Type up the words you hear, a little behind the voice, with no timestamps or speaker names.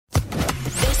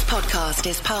podcast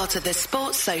is part of the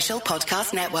Sports Social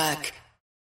Podcast Network.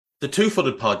 The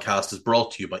Two-Footed Podcast is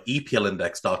brought to you by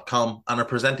EPLindex.com and our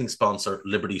presenting sponsor,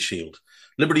 Liberty Shield.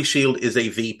 Liberty Shield is a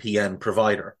VPN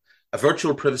provider. A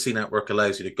virtual privacy network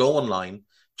allows you to go online,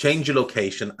 change your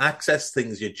location, access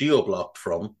things you're geo-blocked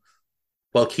from,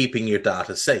 while keeping your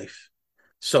data safe.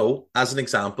 So, as an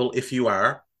example, if you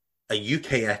are a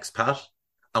UK expat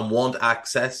and want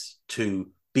access to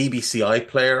BBC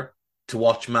iPlayer to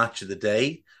watch Match of the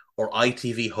Day, or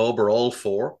ITV Hub, or all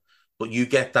four, but you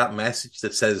get that message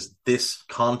that says this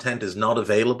content is not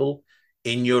available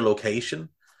in your location,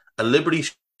 a Liberty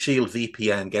Shield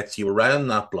VPN gets you around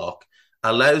that block,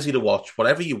 allows you to watch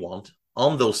whatever you want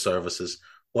on those services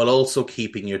while also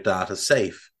keeping your data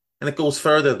safe. And it goes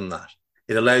further than that.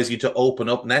 It allows you to open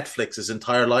up Netflix's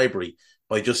entire library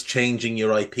by just changing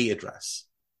your IP address.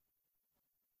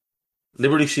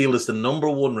 Liberty Shield is the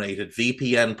 #1 rated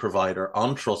VPN provider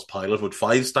on Trustpilot with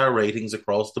 5-star ratings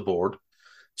across the board.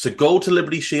 So go to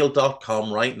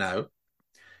libertyshield.com right now,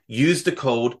 use the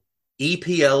code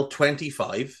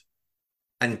EPL25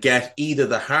 and get either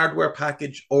the hardware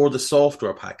package or the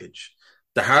software package.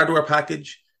 The hardware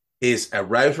package is a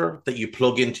router that you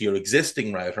plug into your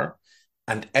existing router,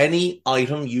 and any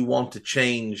item you want to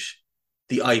change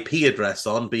the IP address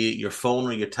on, be it your phone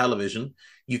or your television,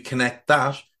 you connect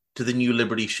that to the new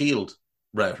Liberty Shield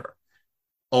router.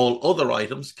 All other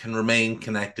items can remain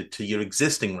connected to your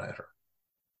existing router.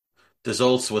 There's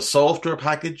also a software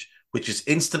package which is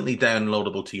instantly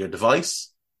downloadable to your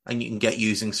device and you can get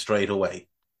using straight away.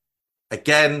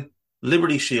 Again,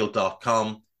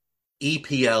 libertyshield.com,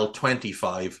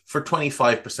 EPL25 for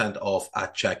 25% off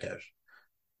at checkout.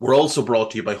 We're also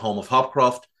brought to you by Home of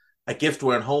Hopcroft, a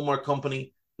giftware and homeware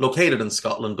company located in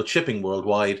Scotland but shipping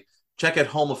worldwide. Check out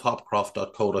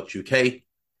homeofhopcroft.co.uk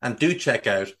and do check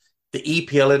out the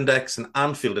EPL Index and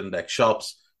Anfield Index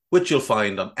shops, which you'll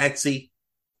find on Etsy.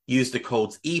 Use the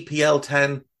codes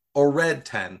EPL10 or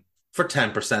RED10 for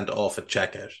 10% off at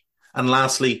checkout. And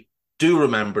lastly, do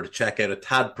remember to check out A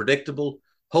Tad Predictable,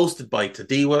 hosted by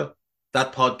Tadiwa.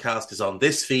 That podcast is on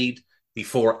this feed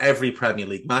before every Premier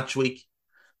League match week.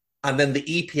 And then the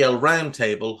EPL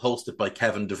Roundtable, hosted by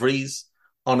Kevin DeVries,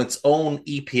 on its own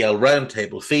EPL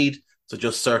Roundtable feed. So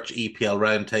just search EPL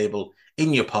Roundtable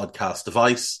in your podcast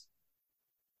device.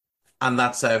 And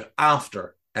that's out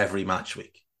after every match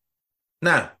week.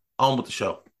 Now, on with the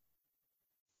show.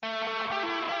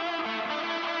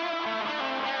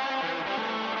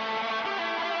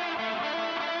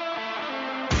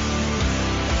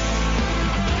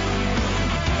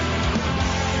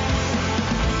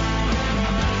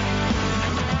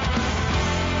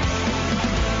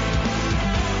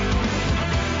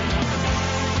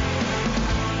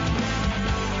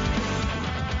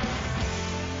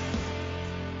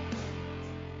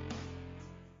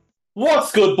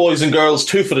 What's good, boys and girls?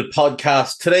 Two-Footed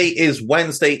Podcast. Today is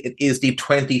Wednesday. It is the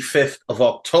 25th of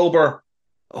October.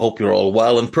 I hope you're all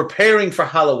well and preparing for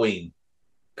Halloween,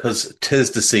 because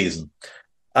 'tis the season.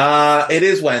 It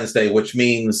is Wednesday, which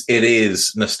means it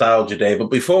is Nostalgia Day. But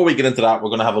before we get into that, we're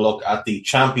going to have a look at the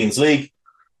Champions League.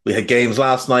 We had games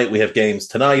last night. We have games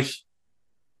tonight.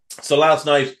 So last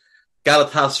night,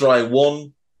 Galatasaray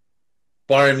won,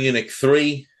 Bayern Munich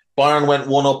 3. Bayern went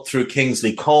 1-up through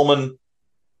Kingsley Coman.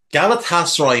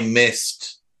 Galatasaray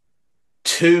missed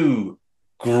two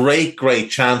great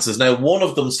chances. Now, one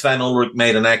of them, Sven Ulrich,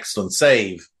 made an excellent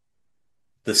save.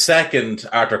 The second,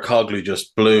 Arthur Koglu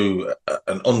just blew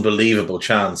an unbelievable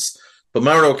chance. But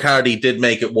Mauro Icardi did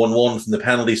make it 1-1 from the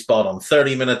penalty spot on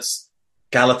 30 minutes.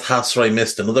 Galatasaray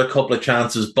missed another couple of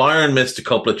chances. Bayern missed a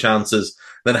couple of chances.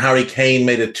 Then Harry Kane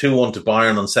made it 2-1 to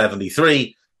Bayern on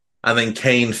 73. And then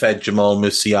Kane fed Jamal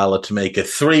Musiala to make it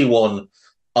 3-1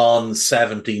 on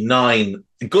 79.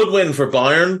 A good win for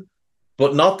Bayern,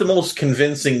 but not the most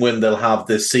convincing win they'll have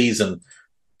this season.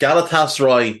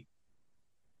 Galatasaray,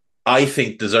 I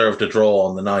think, deserved a draw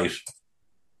on the night.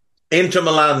 Inter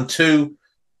Milan 2,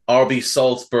 RB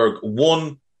Salzburg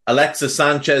 1. Alexis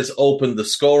Sanchez opened the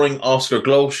scoring. Oscar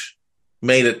Glosch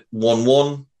made it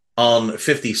 1-1 on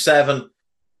 57.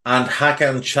 And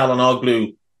Hakan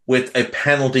Çalhanoğlu with a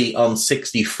penalty on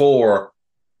 64,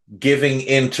 giving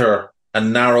Inter a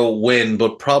narrow win,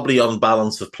 but probably on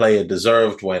balance of play, a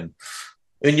deserved win.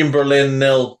 Union Berlin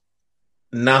 0,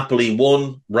 Napoli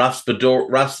 1.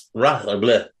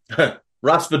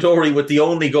 Raspadori with the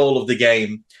only goal of the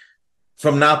game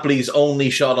from Napoli's only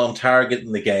shot on target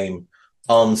in the game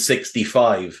on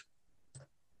 65.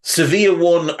 Sevilla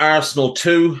 1, Arsenal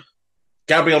 2.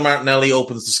 Gabriel Martinelli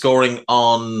opens the scoring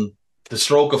on the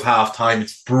stroke of half-time.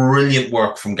 It's brilliant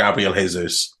work from Gabriel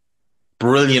Jesus.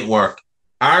 Brilliant work.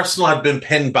 Arsenal had been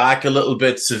pinned back a little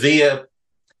bit. Sevilla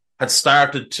had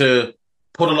started to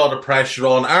put a lot of pressure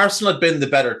on. Arsenal had been the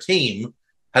better team,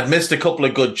 had missed a couple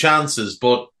of good chances,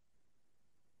 but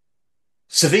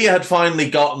Sevilla had finally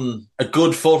gotten a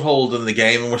good foothold in the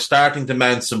game and were starting to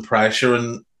mount some pressure,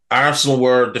 and Arsenal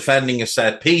were defending a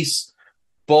set piece.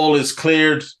 Ball is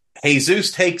cleared.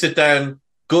 Jesus takes it down.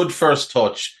 Good first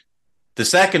touch. The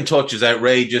second touch is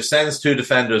outrageous, sends two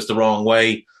defenders the wrong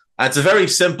way. And it's a very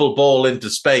simple ball into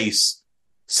space.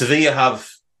 Sevilla have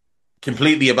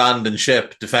completely abandoned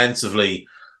ship defensively,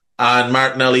 and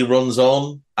Martinelli runs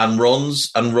on and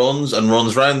runs and runs and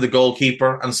runs round the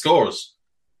goalkeeper and scores.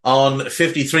 On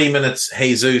 53 minutes,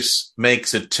 Jesus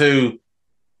makes it 2.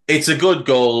 It's a good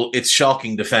goal. It's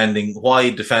shocking defending.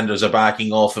 Why defenders are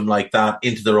backing off him like that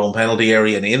into their own penalty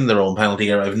area and in their own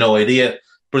penalty area, I have no idea.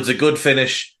 But it's a good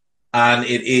finish, and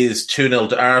it is 2-0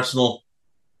 to Arsenal.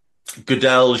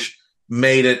 Gudelj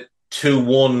made it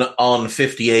 2-1 on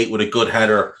 58 with a good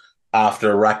header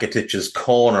after Rakitic's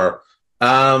corner.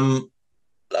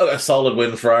 A solid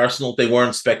win for Arsenal. They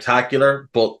weren't spectacular,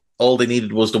 but all they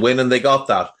needed was the win, and they got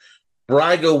that.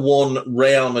 Braga 1,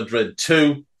 Real Madrid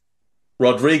 2.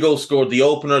 Rodrigo scored the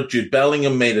opener. Jude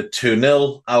Bellingham made it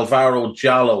 2-0. Alvaro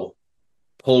Jallo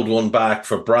pulled one back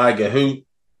for Braga, who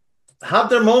had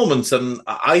their moments, and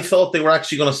I thought they were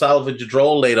actually going to salvage a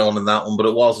draw late on in that one, but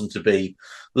it wasn't to be.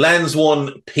 Lens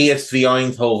 1, PSV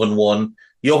Eindhoven 1.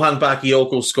 Johan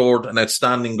Bakayoko scored an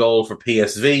outstanding goal for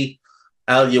PSV.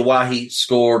 El Yawahi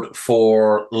scored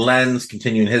for Lens,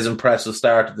 continuing his impressive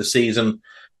start of the season.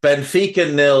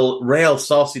 Benfica 0, Real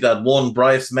Sociedad 1.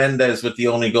 Bryce Mendes with the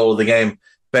only goal of the game.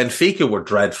 Benfica were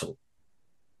dreadful.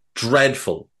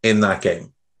 Dreadful in that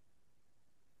game.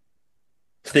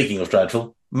 Speaking of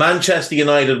dreadful, Manchester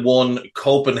United 1,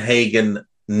 Copenhagen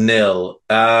 0.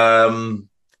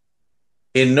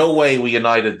 In no way were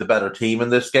United the better team in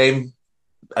this game.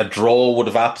 A draw would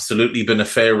have absolutely been a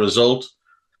fair result.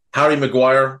 Harry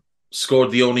Maguire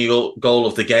scored the only goal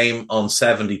of the game on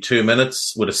 72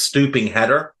 minutes with a stooping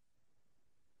header.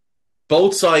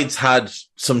 Both sides had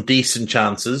some decent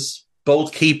chances.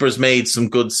 Both keepers made some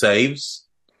good saves.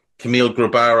 Camille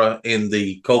Grabara in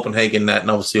the Copenhagen net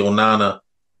and obviously Onana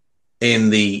in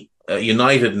the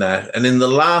United net. And in the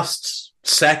last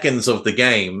seconds of the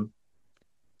game,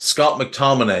 Scott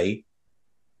McTominay,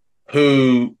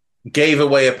 who gave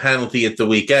away a penalty at the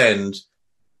weekend,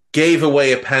 gave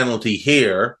away a penalty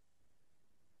here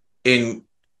in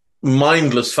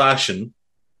mindless fashion.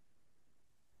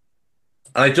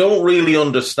 And I don't really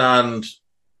understand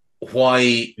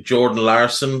why Jordan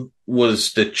Larson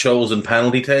was the chosen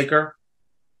penalty taker.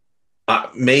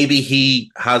 Maybe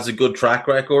he has a good track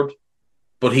record,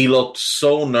 but he looked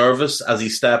so nervous as he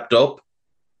stepped up.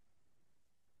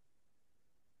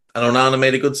 And Onana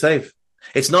made a good save.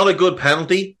 It's not a good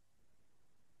penalty.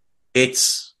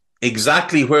 It's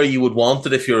exactly where you would want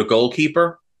it if you're a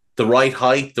goalkeeper. The right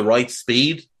height, the right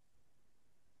speed.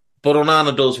 But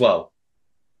Onana does well.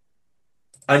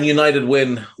 And United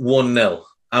win 1-0.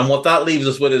 And what that leaves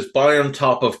us with is Bayern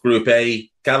top of Group A,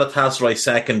 Galatasaray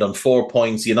second on 4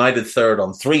 points, United third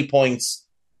on 3 points,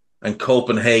 and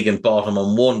Copenhagen bottom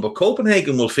on 1. But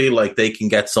Copenhagen will feel like they can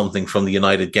get something from the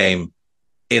United game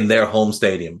in their home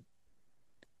stadium.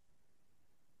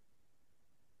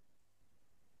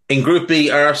 In Group B,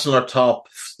 Arsenal are top,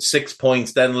 6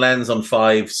 points, then Lens on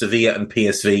 5, Sevilla and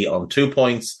PSV on 2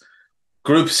 points.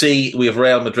 Group C, we have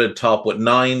Real Madrid top with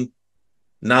 9,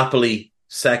 Napoli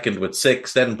second with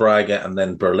 6, then Braga and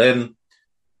then Berlin.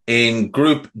 In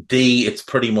Group D, it's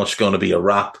pretty much going to be a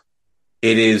wrap.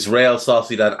 It is Real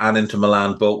Sociedad and Inter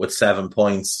Milan both with 7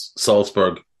 points,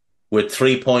 Salzburg with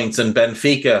 3 points, and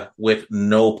Benfica with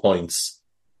no points.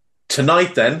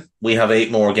 Tonight then, we have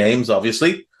 8 more games,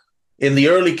 obviously. In the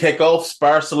early kickoffs,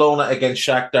 Barcelona against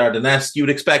Shakhtar Donetsk. You'd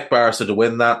expect Barca to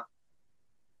win that.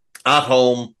 At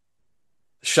home,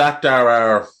 Shakhtar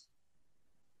are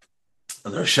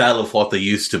a shell of what they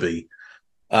used to be.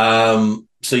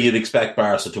 So you'd expect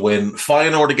Barca to win.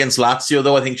 Feyenoord against Lazio,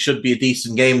 though, I think should be a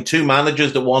decent game. 2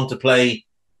 managers that want to play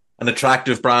an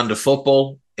attractive brand of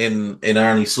football in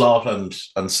Arne Slot and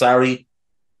Sarri.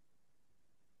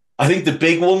 I think the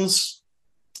big ones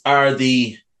are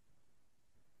the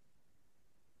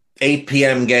 8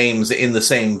 p.m. games in the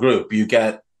same group. You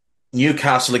get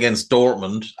Newcastle against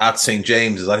Dortmund at St.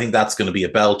 James's. I think that's going to be a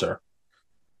belter.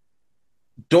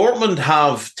 Dortmund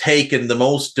have taken the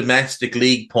most domestic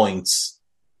league points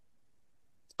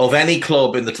of any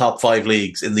club in the top 5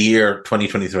 leagues in the year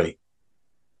 2023.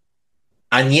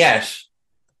 And yet,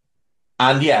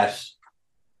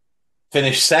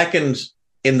 finished second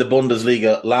in the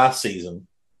Bundesliga last season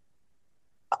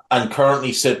and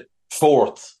currently sit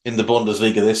fourth in the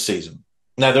Bundesliga this season.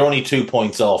 Now, they're only 2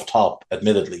 points off top,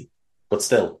 admittedly, but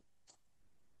still.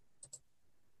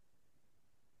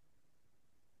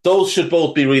 Those should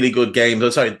both be really good games. Oh,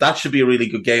 sorry, that should be a really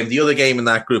good game. The other game in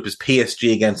that group is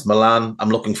PSG against Milan. I'm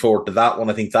looking forward to that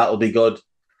one. I think that will be good.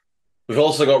 We've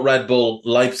also got Red Bull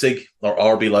Leipzig, or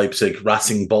RB Leipzig,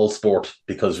 Racing Ballsport,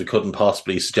 because we couldn't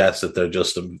possibly suggest that they're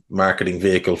just a marketing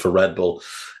vehicle for Red Bull,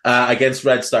 against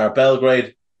Red Star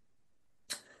Belgrade.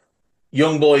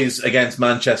 Young Boys against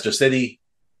Manchester City.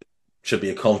 Should be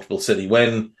a comfortable City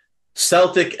win.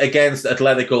 Celtic against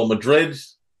Atletico Madrid.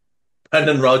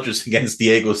 Brendan Rodgers against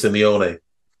Diego Simeone.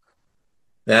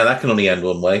 Yeah, that can only end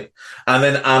one way. And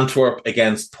then Antwerp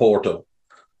against Porto.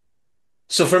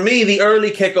 So for me, the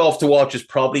early kickoff to watch is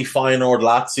probably Feyenoord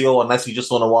Lazio, unless you just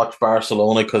want to watch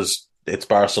Barcelona because it's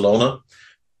Barcelona.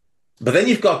 But then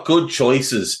you've got good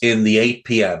choices in the 8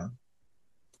 p.m.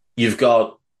 You've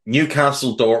got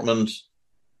Newcastle Dortmund,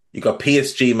 you've got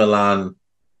PSG Milan,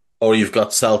 or you've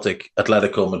got Celtic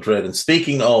Atletico Madrid. And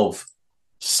speaking of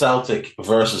Celtic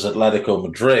versus Atletico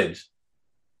Madrid,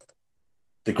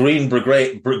 the Green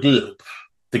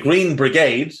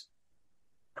Brigade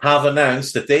have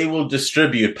announced that they will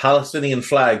distribute Palestinian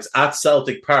flags at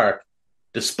Celtic Park,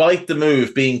 despite the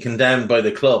move being condemned by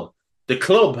the club. The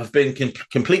club have been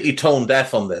completely tone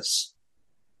deaf on this.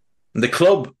 And the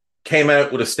club came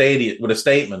out with a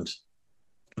statement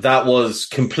that was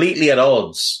completely at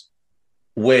odds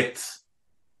with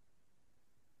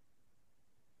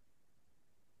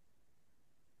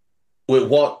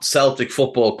what Celtic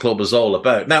Football Club is all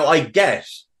about. Now, I get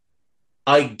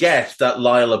that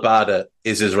Lyle Abada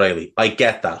is Israeli. I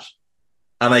get that.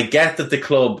 And I get that the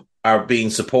club are being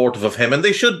supportive of him, and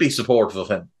they should be supportive of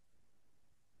him.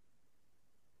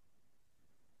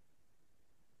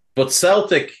 But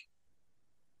Celtic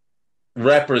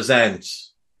represent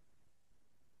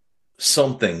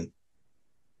something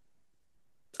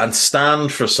and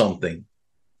stand for something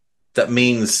that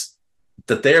means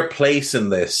that their place in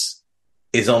this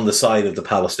is on the side of the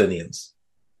Palestinians.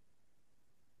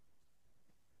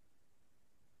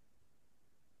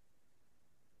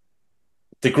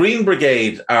 The Green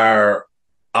Brigade are,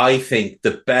 I think,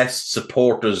 the best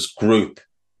supporters group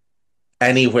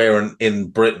anywhere in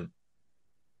Britain.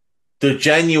 They're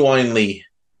genuinely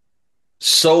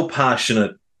so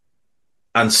passionate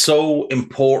and so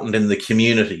important in the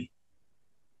community.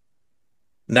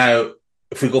 Now,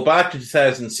 if we go back to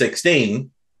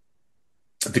 2016,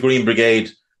 the Green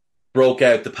Brigade broke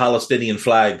out the Palestinian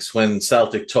flags when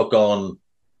Celtic took on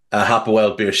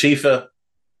Hapoel Beersheva.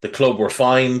 The club were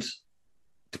fined.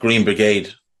 The Green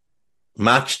Brigade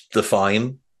matched the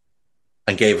fine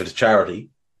and gave it to charity.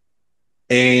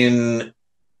 In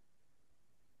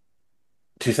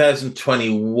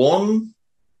 2021,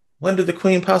 when did the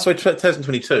Queen pass away?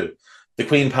 2022. The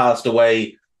Queen passed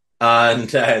away, and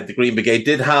the Green Brigade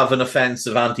did have an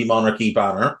offensive anti-monarchy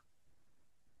banner.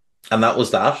 And that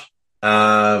was that.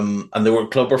 And the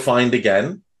club were fined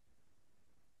again.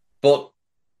 But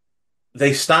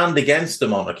they stand against the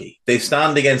monarchy. They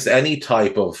stand against any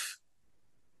type of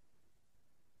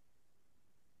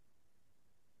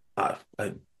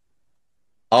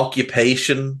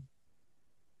occupation,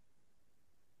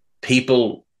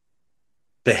 people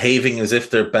behaving as if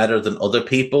they're better than other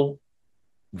people,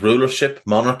 rulership,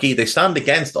 monarchy. They stand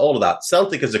against all of that.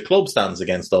 Celtic as a club stands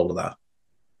against all of that.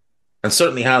 And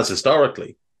certainly has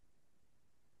historically.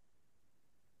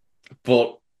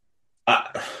 But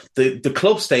the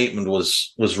club statement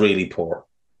was really poor.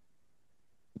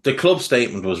 The club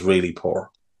statement was really poor.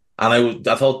 And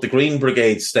I thought the Green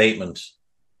Brigade statement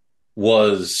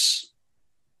was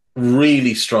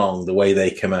really strong, the way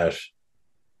they came out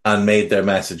and made their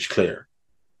message clear.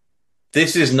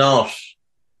 This is not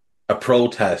a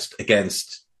protest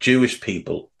against Jewish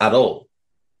people at all.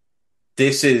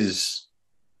 This is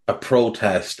a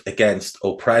protest against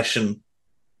oppression,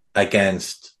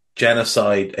 against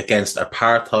genocide, against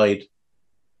apartheid.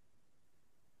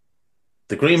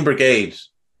 The Green Brigade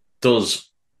does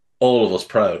all of us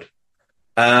proud.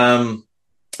 And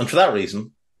for that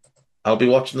reason, I'll be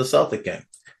watching the Celtic game.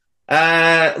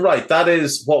 Right, that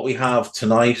is what we have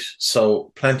tonight.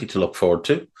 So plenty to look forward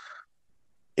to.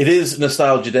 It is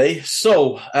Nostalgia Day.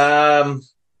 So,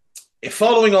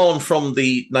 following on from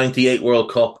the 98 World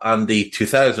Cup and the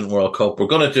 2000 World Cup, we're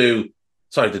going to do,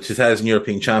 the 2000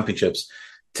 European Championships.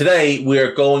 Today,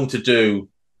 we're going to do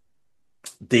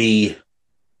the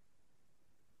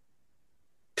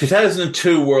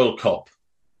 2002 World Cup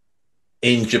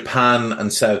in Japan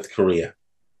and South Korea,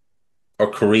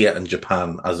 or Korea and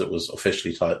Japan, as it was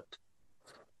officially titled.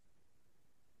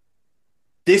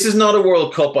 This is not a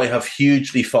World Cup I have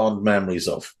hugely fond memories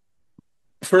of.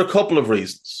 for a couple of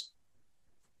reasons.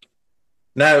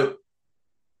 Now,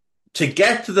 to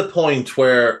get to the point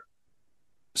where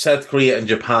South Korea and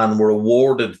Japan were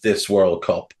awarded this World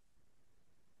Cup,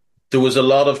 there was a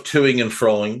lot of toing and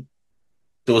froing.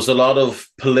 There was a lot of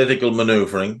political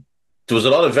manoeuvring. There was a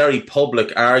lot of very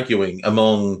public arguing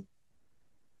among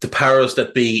the powers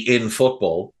that be in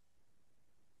football.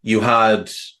 You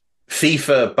had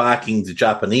FIFA backing the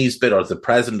Japanese bid, or the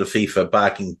president of FIFA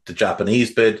backing the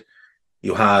Japanese bid.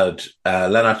 You had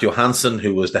Lennart Johansson,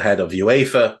 who was the head of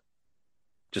UEFA,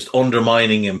 just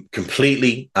undermining him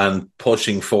completely and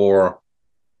pushing for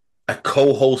a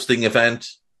co-hosting event.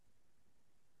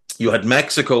 You had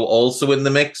Mexico also in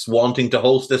the mix, wanting to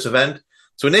host this event.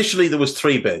 So initially there was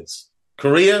 3 bids: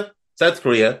 Korea, South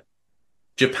Korea,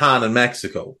 Japan, and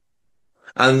Mexico.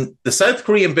 And the South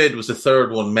Korean bid was the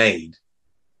third one made.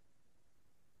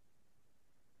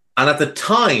 And at the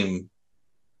time,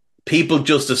 people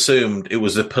just assumed it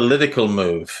was a political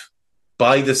move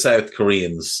by the South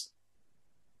Koreans,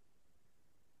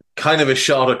 kind of a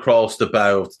shot across the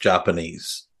bow of the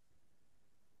Japanese.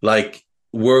 Like,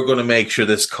 we're going to make sure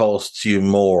this costs you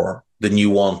more than you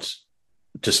want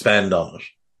to spend on it.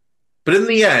 But in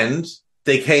the end,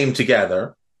 they came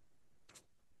together.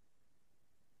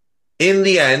 In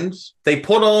the end, they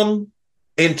put on,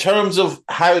 in terms of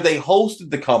how they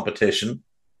hosted the competition,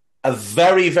 a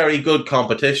very, very good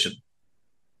competition.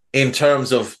 In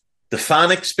terms of the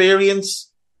fan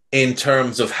experience, in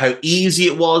terms of how easy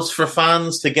it was for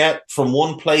fans to get from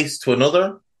one place to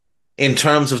another, in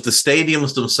terms of the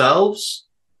stadiums themselves.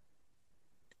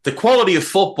 The quality of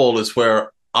football is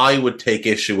where I would take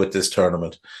issue with this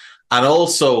tournament. And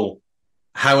also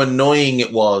how annoying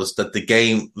it was that the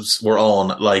games were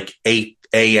on like 8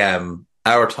 a.m.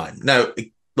 our time. Now,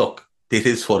 look, it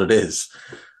is what it is.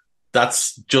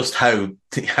 That's just how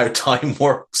time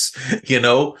works, you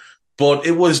know? But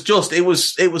it was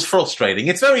frustrating.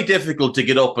 It's very difficult to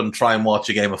get up and try and watch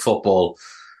a game of football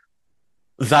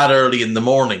that early in the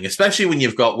morning, especially when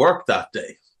you've got work that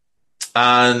day.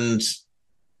 And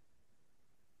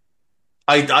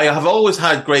I have always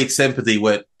had great sympathy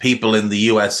with people in the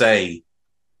USA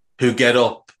who get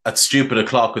up at stupid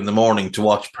o'clock in the morning to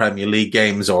watch Premier League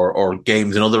games or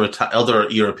games in other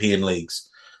European leagues,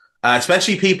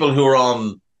 especially people who are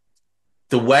on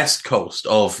the West Coast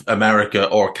of America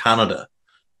or Canada.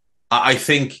 I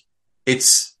think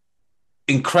it's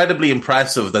incredibly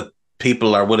impressive that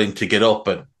people are willing to get up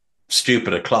at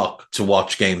stupid o'clock to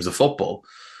watch games of football.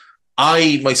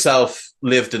 I myself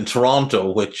lived in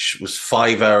Toronto, which was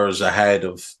 5 hours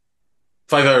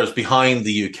behind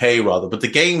the UK rather, but the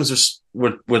games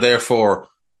were therefore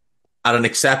at an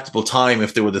acceptable time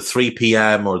if they were the 3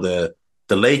 p.m. or the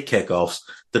late kickoffs.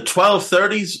 The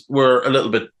 12:30s were a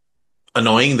little bit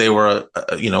annoying. They were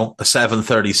a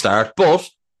 7:30 start, but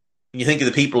when you think of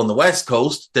the people on the West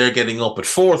Coast, they're getting up at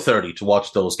 4:30 to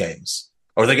watch those games,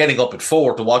 or they're getting up at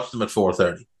 4 to watch them at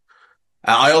 4:30.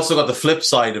 I also got the flip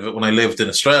side of it when I lived in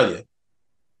Australia.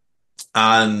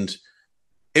 And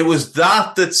it was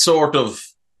that sort of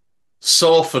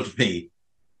softened me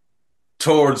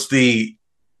towards the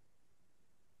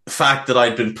fact that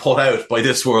I'd been put out by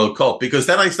this World Cup, because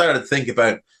then I started to think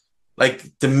about like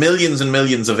the millions and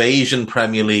millions of Asian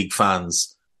Premier League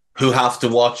fans who have to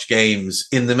watch games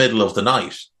in the middle of the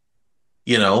night.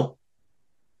 You know,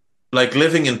 like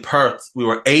living in Perth, we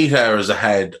were 8 hours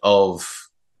ahead of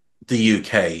the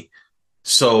UK.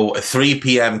 So a 3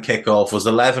 p.m. kickoff was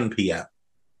 11 p.m.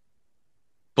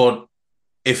 But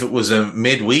if it was a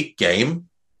midweek game,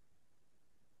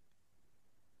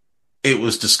 it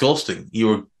was disgusting. You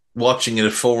were watching it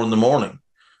at 4 a.m.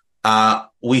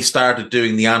 We started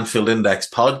doing the Anfield Index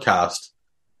podcast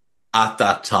at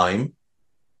that time,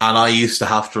 and I used to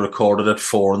have to record it at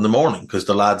 4 a.m. because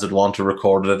the lads would want to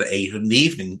record it at 8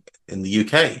 p.m. in the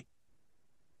UK.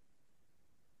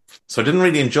 So I didn't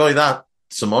really enjoy that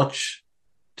so much.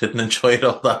 Didn't enjoy it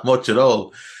all that much at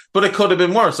all. But it could have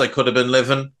been worse. I could have been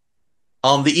living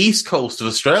on the east coast of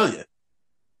Australia,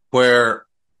 where,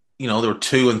 you know, there were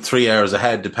 2 and 3 hours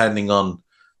ahead, depending on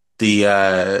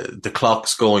the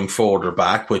clocks going forward or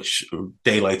back, which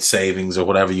daylight savings or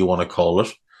whatever you want to call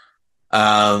it.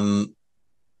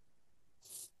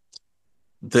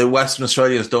 The Western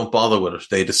Australians don't bother with it.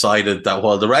 They decided that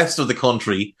while the rest of the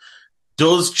country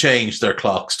does change their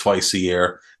clocks twice a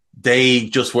year, they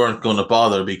just weren't going to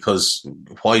bother, because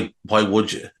why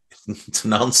would you? It's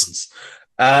nonsense.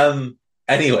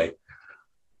 Anyway,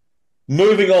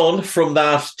 moving on from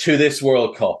that to this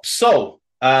World Cup. So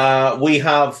we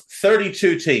have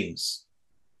 32 teams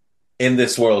in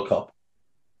this World Cup.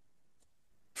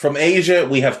 From Asia,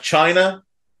 we have China,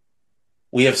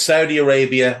 we have Saudi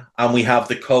Arabia, and we have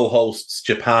the co-hosts,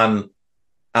 Japan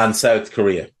and South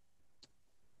Korea.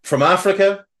 From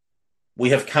Africa, we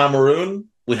have Cameroon,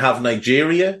 we have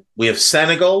Nigeria, we have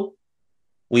Senegal,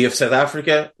 we have South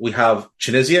Africa, we have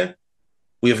Tunisia,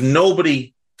 we have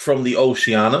nobody from the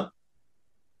Oceania.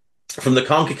 From the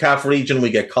CONCACAF region, we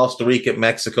get Costa Rica,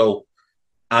 Mexico,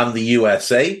 and the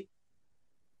USA.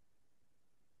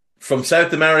 From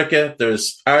South America,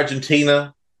 there's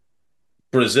Argentina,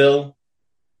 Brazil,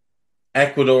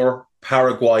 Ecuador,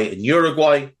 Paraguay, and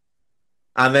Uruguay.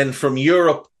 And then from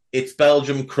Europe, it's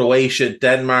Belgium, Croatia,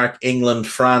 Denmark, England,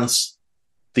 France,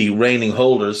 the reigning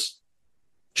holders,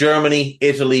 Germany,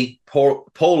 Italy,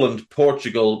 Poland,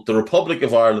 Portugal, the Republic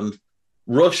of Ireland,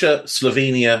 Russia,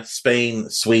 Slovenia, Spain,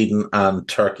 Sweden, and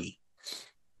Turkey.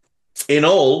 In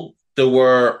all, there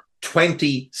were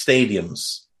 20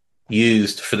 stadiums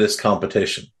used for this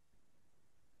competition,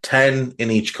 10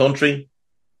 in each country,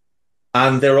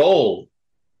 and they're all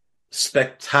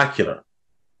spectacular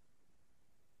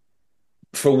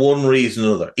for one reason or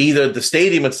another. Either the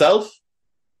stadium itself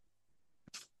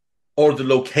or the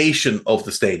location of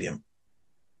the stadium,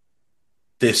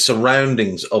 the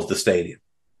surroundings of the stadium.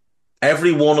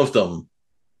 Every one of them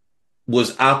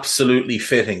was absolutely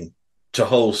fitting to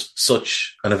host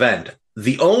such an event.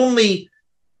 The only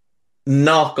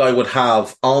knock I would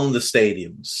have on the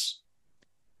stadiums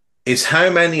is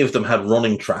how many of them had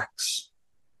running tracks,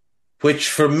 which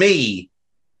for me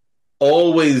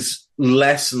always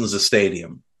lessens a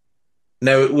stadium.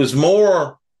 Now, it was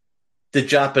more the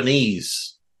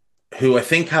Japanese who I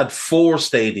think had 5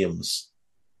 stadiums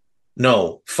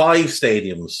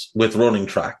with running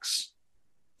tracks.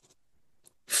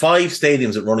 5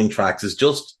 stadiums at running tracks is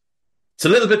just, it's a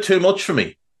little bit too much for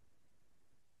me.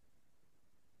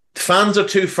 The fans are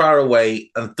too far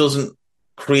away and it doesn't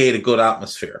create a good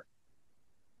atmosphere.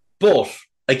 But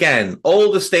again,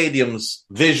 all the stadiums,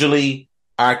 visually,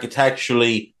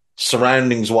 architecturally,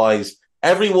 surroundings-wise,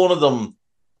 every one of them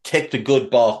ticked a good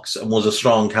box and was a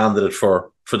strong candidate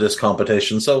for this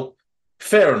competition. So,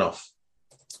 fair enough.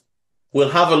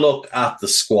 We'll have a look at the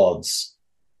squads.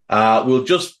 We'll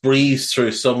just breeze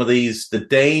through some of these. The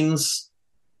Danes,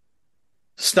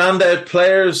 standout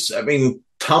players. I mean,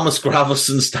 Thomas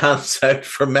Gravesen stands out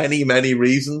for many, many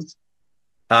reasons.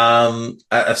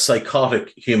 A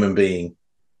psychotic human being.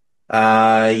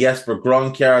 Jesper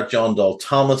Grønkjær, John Dahl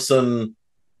Tomasson,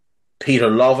 Peter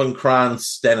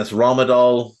Lovenkrantz, Dennis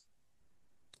Rommedahl,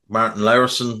 Martin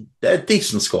Laursen. A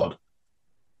decent squad.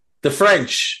 The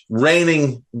French,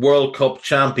 reigning World Cup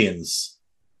champions.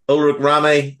 Ulrich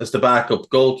Rame as the backup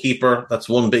goalkeeper. That's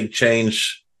one big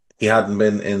change. He hadn't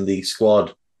been in the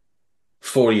squad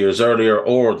 4 years earlier,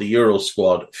 or the Euro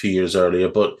squad a few years earlier.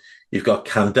 But you've got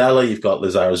Candela, you've got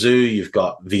Lizarazu, you've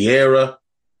got Vieira,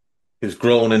 who's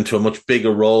grown into a much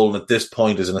bigger role and at this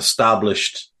point is an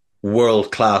established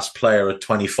world-class player at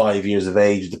 25 years of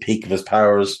age, at the peak of his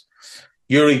powers.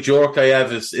 Yuri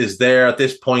Djorkaeff is there. At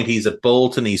this point, he's at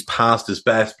Bolton. He's past his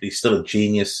best, but he's still a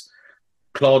genius.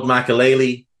 Claude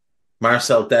Makelele,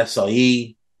 Marcel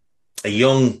Desailly, a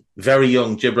young, very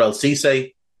young Djibril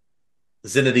Cissé,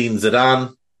 Zinedine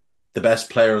Zidane, the best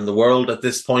player in the world at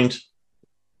this point.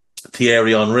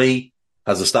 Thierry Henry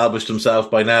has established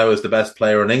himself by now as the best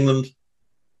player in England.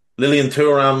 Lilian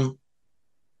Thuram,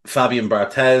 Fabien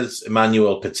Barthez,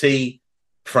 Emmanuel Petit,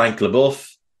 Frank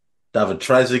Leboeuf, David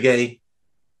Trezeguet.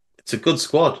 It's a good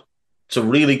squad. It's a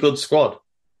really good squad.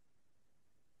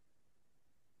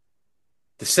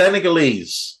 The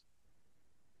Senegalese,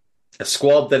 a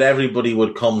squad that everybody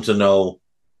would come to know,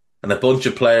 and a bunch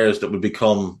of players that would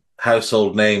become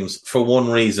household names for one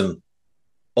reason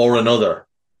or another.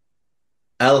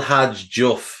 El Hadj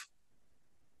Diouf,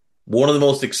 one of the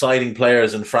most exciting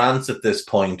players in France at this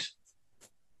point,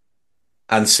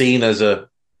 and seen as a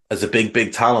big,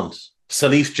 big talent.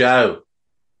 Salif Diao,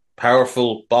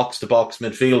 powerful box-to-box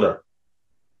midfielder.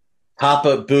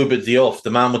 Papa Bouba Diop, the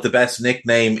man with the best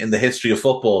nickname in the history of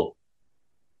football,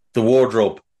 the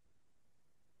Wardrobe.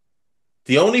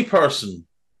 The only person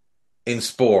in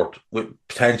sport with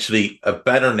potentially a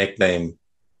better nickname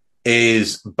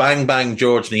is Bang Bang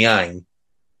George Niang,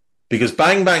 because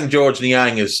Bang Bang George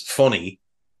Niang is funny,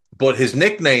 but his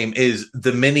nickname is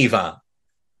the Minivan.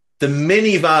 The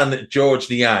Minivan George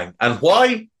Niang. And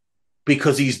why?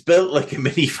 Because he's built like a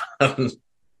minivan.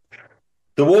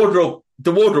 The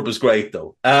wardrobe is great,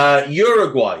 though.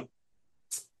 Uruguay.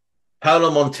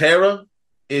 Paulo Montero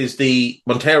is the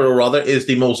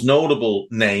most notable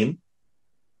name.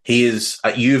 He is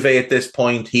at Juve at this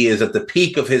point. He is at the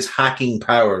peak of his hacking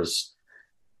powers.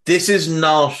 This is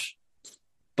not,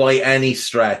 by any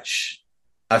stretch,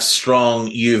 a strong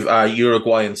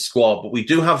Uruguayan squad, but we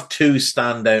do have two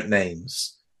standout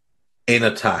names in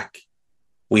attack.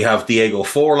 We have Diego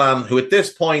Forlan, who at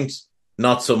this point,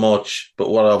 not so much, but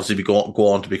will obviously go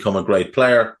on to become a great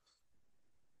player.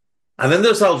 And then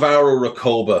there's Alvaro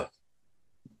Recoba,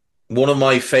 one of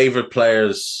my favourite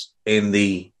players in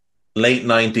the late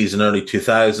 90s and early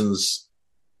 2000s,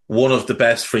 one of the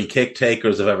best free kick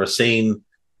takers I've ever seen,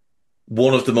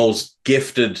 one of the most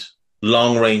gifted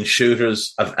long-range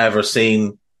shooters I've ever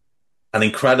seen, an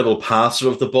incredible passer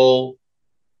of the ball.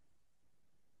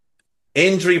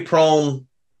 Injury-prone,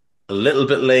 a little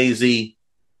bit lazy,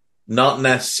 not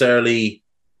necessarily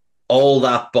all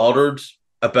that bothered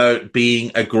about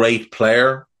being a great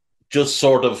player, just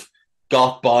sort of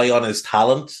got by on his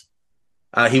talent.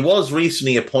 He was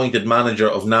recently appointed manager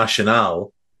of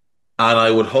Nacional, and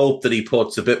I would hope that he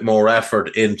puts a bit more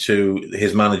effort into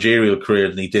his managerial career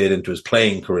than he did into his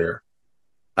playing career.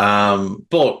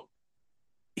 But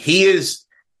he is,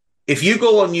 if you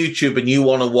go on YouTube and you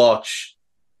want to watch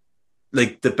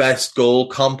like the best goal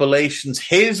compilations,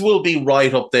 his will be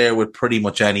right up there with pretty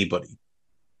much anybody.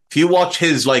 If you watch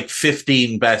his like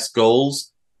 15 best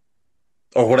goals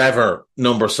or whatever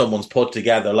number someone's put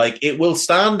together, like it will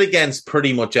stand against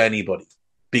pretty much anybody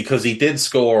because he did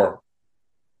score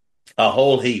a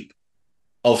whole heap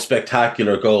of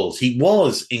spectacular goals. He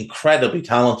was incredibly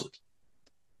talented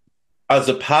as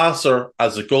a passer,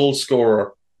 as a goal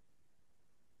scorer,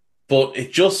 but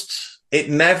it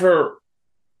never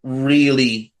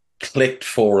really clicked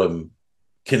for him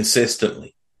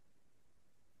consistently.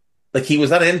 Like he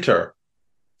was at Inter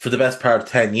for the best part of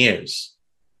 10 years.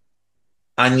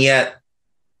 And yet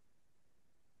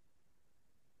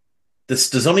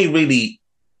there's only really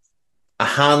a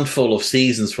handful of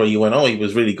seasons where you went, oh, he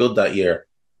was really good that year.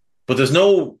 But there's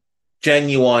no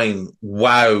genuine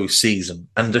wow season.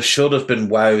 And there should have been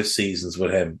wow seasons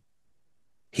with him.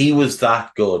 He was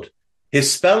that good.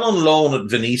 His spell on loan at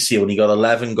Venezia when he got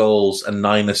 11 goals and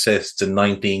 9 assists in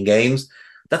 19 games,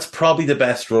 that's probably the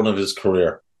best run of his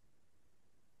career.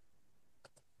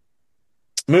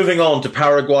 Moving on to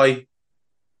Paraguay,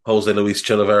 Jose Luis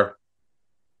Chilavert,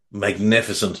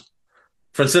 magnificent.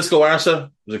 Francisco Arce was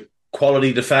a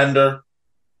quality defender.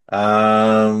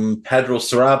 Pedro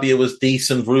Sarabia was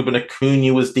decent. Ruben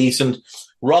Acuna was decent.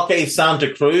 Roque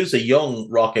Santa Cruz, a young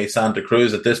Roque Santa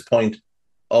Cruz at this point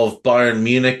of Bayern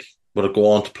Munich, would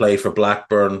go on to play for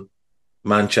Blackburn,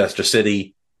 Manchester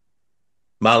City,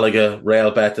 Malaga,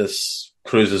 Real Betis,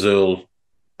 Cruz Azul,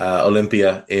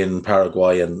 Olimpia in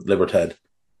Paraguay, and Libertad.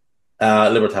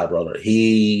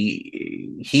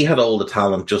 He had all the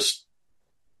talent, just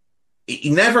he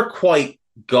never quite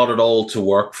got it all to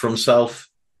work for himself.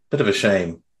 Bit of a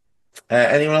shame.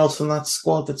 Anyone else in that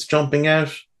squad that's jumping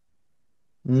out?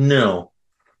 No.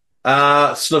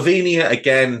 Slovenia,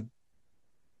 again,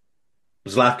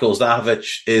 Zlatko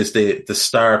Zahovic is the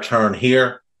star turn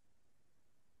here.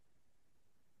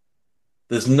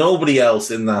 There's nobody else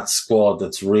in that squad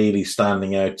that's really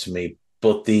standing out to me.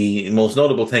 But the most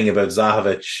notable thing about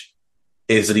Zahovic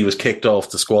is that he was kicked off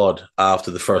the squad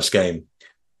after the first game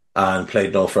and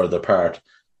played no further part.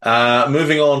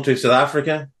 Moving on to South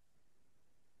Africa,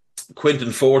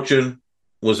 Quinton Fortune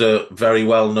was a very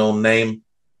well-known name,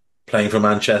 playing for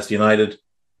Manchester United.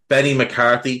 Benny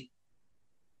McCarthy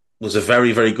was a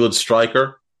very, very good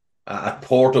striker at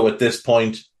Porto at this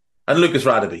point. And Lucas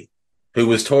Radebe, who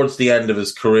was towards the end of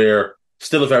his career,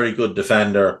 still a very good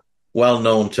defender, well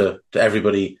known to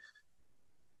everybody.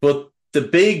 But the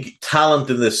big talent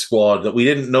in this squad that we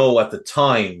didn't know at the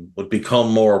time would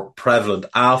become more prevalent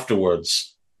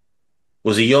afterwards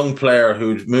was a young player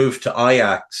who'd moved to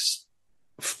Ajax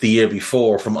the year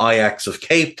before from Ajax of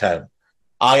Cape Town.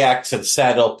 Ajax had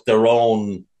set up their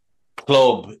own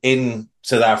club in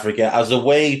South Africa as a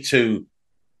way to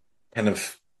kind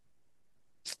of,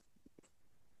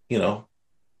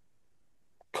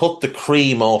 cut the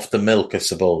cream off the milk, I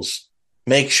suppose.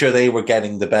 Make sure they were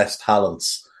getting the best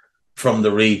talents from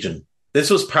the region. This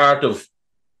was part of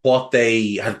what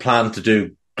they had planned to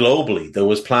do globally. There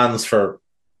was plans for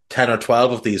 10 or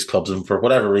 12 of these clubs, and for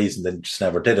whatever reason, they just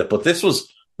never did it. But this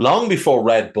was long before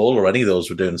Red Bull or any of those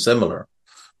were doing similar.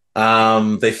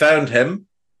 They found him.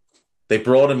 They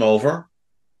brought him over,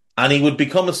 and he would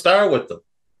become a star with them.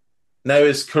 Now,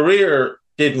 his career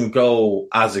didn't go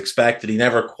as expected. He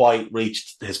never quite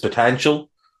reached his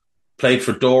potential. Played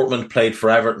for Dortmund, played for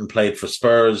Everton, played for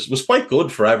Spurs. Was quite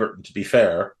good for Everton, to be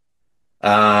fair.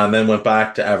 And then went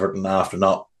back to Everton after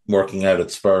not working out at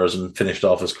Spurs and finished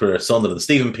off his career at Sunderland.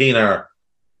 Steven Pienaar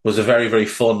was a very, very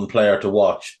fun player to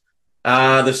watch.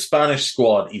 The Spanish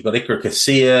squad, you've got Iker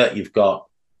Casilla, you've got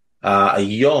a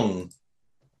young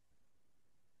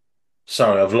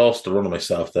Sorry, I've lost the run of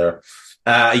myself there.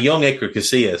 A young Iker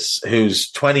Casillas, who's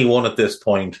 21 at this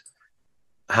point,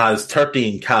 has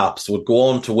 13 caps, would go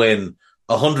on to win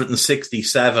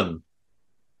 167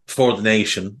 for the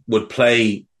nation, would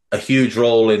play a huge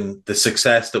role in the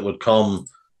success that would come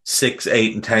 6,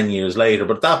 8, and 10 years later.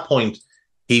 But at that point,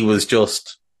 he was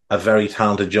just a very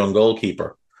talented young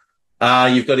goalkeeper.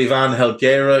 You've got Ivan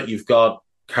Helguera, you've got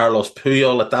Carlos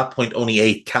Puyol. At that point, only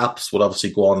 8 caps, would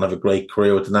obviously go on and have a great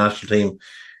career with the national team.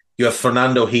 You have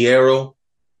Fernando Hierro.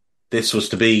 This was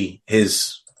to be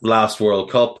his last World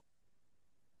Cup.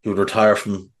 He would retire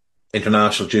from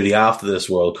international duty after this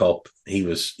World Cup.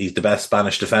 He's the best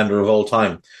Spanish defender of all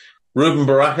time. Ruben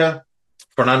Baraja,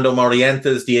 Fernando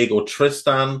Morientes, Diego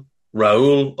Tristan,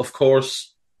 Raul, of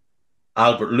course,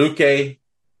 Albert Luque,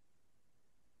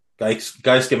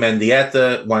 Gaisca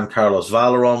Mendieta, Juan Carlos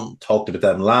Valeron, talked about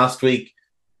them last week.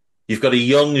 You've got a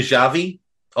young Xavi,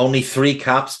 only 3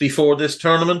 caps before this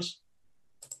tournament.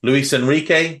 Luis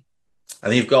Enrique,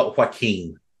 and you've got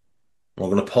Joaquin. We're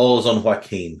going to pause on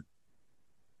Joaquin.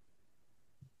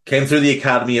 Came through the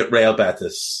academy at Real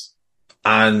Betis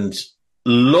and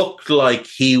looked like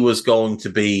he was going to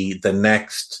be the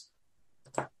next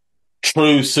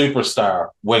true superstar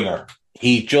winger.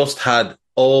 He just had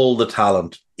all the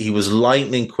talent. He was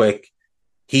lightning quick.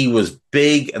 He was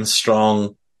big and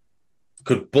strong,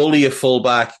 could bully a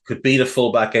fullback, could beat a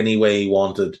fullback any way he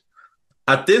wanted.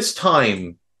 At this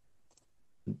time,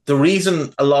 the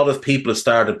reason a lot of people have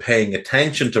started paying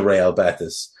attention to Real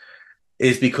Betis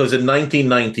is because in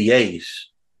 1998,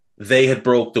 they had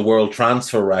broke the world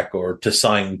transfer record to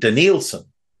sign Denilson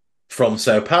from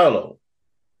Sao Paulo.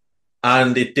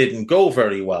 And it didn't go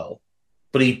very well.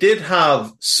 But he did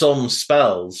have some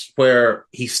spells where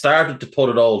he started to put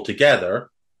it all together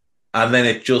and then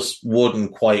it just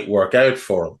wouldn't quite work out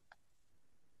for him.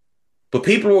 But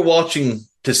people were watching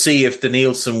to see if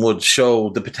Denilson would show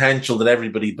the potential that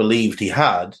everybody believed he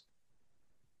had.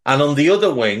 And on the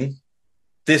other wing,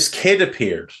 this kid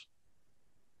appeared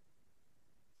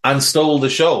and stole the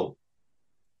show.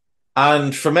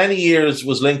 And for many years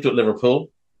was linked with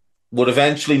Liverpool, would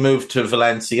eventually move to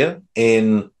Valencia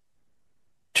in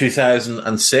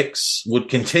 2006, would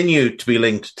continue to be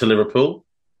linked to Liverpool,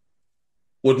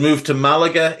 would move to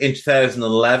Malaga in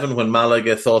 2011 when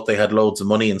Malaga thought they had loads of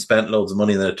money and spent loads of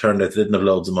money, and then it turned out they didn't have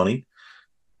loads of money.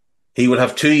 He would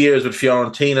have 2 years with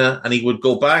Fiorentina and he would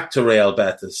go back to Real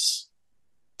Betis,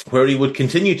 where he would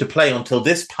continue to play until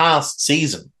this past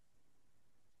season.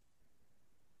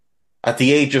 At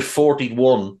the age of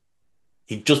 41,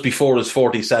 just before his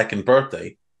 42nd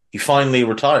birthday, he finally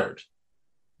retired.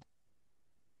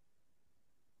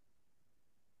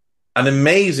 An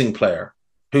amazing player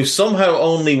who somehow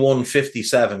only won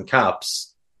 57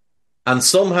 caps and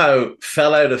somehow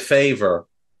fell out of favour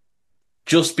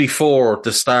just before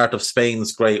the start of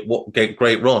Spain's great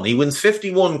run. He wins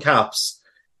 51 caps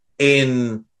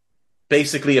in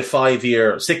basically a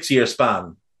 6-year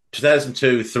span,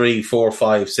 2002, 3, 4,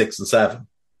 5, 6, and 7.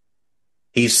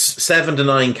 He's 7 to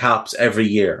 9 caps every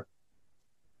year.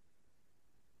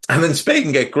 And then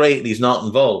Spain get great and he's not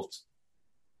involved.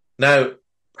 Now,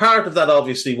 part of that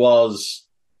obviously was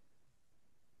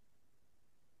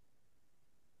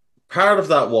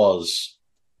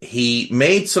he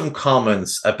made some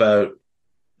comments about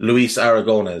Luis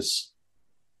Aragonés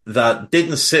that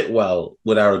didn't sit well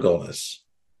with Aragonés.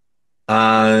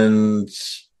 And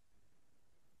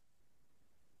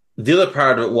the other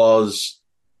part of it was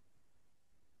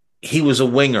he was a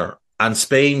winger and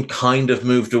Spain kind of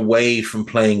moved away from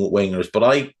playing with wingers.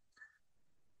 But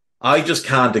I just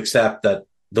can't accept that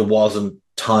there wasn't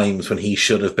times when he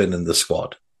should have been in the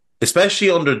squad, especially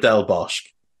under Del Bosque.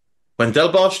 When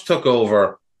Del Bosque took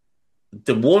over,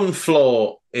 the one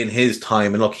flaw in his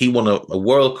time, and look, he won a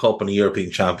World Cup and a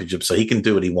European Championship, so he can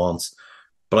do what he wants.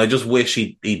 But I just wish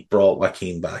he'd brought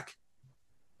Joaquin back.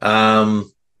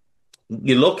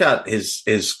 You look at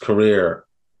his career,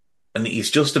 and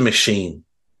he's just a machine.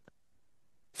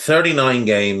 39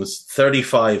 games,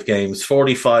 35 games,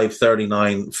 45,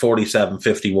 39, 47,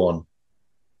 51.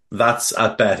 That's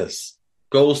at Betis.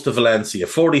 Goes to Valencia,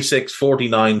 46,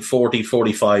 49, 40,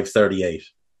 45, 38.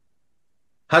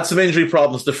 Had some injury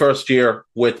problems the first year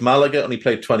with Malaga, only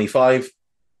played 25,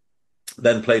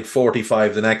 then played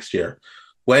 45 the next year.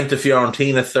 Went to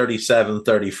Fiorentina, 37,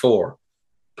 34.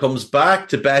 Comes back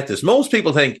to Betis. Most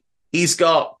people think he's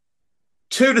got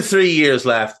 2 to 3 years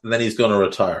left and then he's going to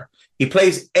retire. He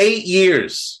plays 8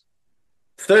 years,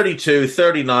 32,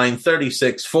 39,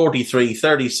 36, 43,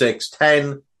 36,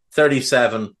 10,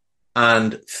 37,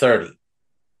 and 30.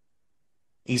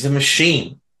 He's a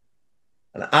machine,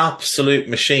 an absolute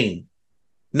machine.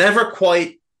 Never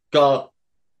quite got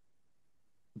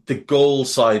the goal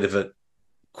side of it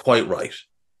quite right.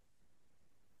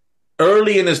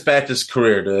 Early in his Betis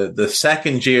career, the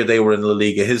second year they were in La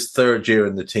Liga, his third year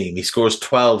in the team, he scores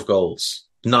 12 goals,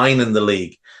 9 in the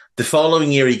league. The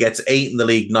following year, he gets 8 in the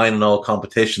league, 9 in all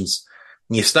competitions.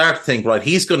 And you start to think, right,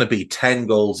 he's going to be 10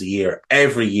 goals a year,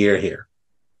 every year here.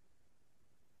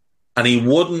 And he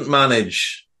wouldn't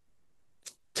manage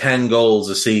 10 goals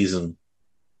a season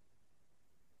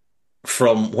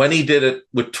from when he did it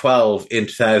with 12 in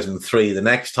 2003. The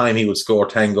next time he would score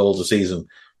 10 goals a season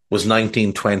was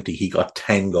 1920. He got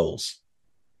 10 goals.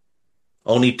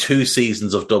 Only 2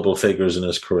 seasons of double figures in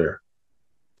his career.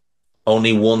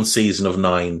 Only 1 season of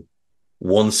 9,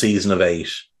 1 season of 8,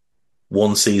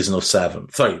 1 season of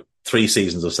 7. Sorry, 3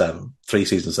 seasons of 7. 3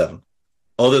 seasons of 7.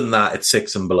 Other than that, it's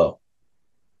 6 and below.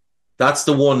 That's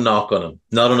the one knock on him.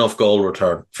 Not enough goal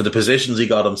return for the positions he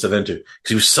got himself into because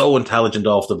he was so intelligent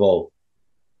off the ball.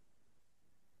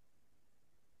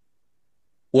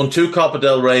 Won 2 Copa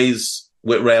del Reys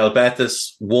with Real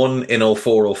Betis, 1 in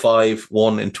 04-05,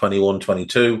 1 in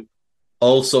 21-22.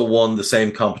 Also won the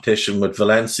same competition with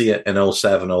Valencia in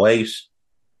 07-08.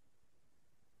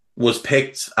 Was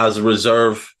picked as a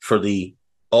reserve for the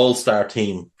All-Star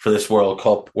team for this World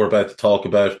Cup we're about to talk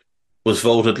about. Was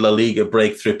voted La Liga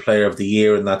Breakthrough Player of the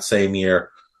Year in that same year.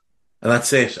 And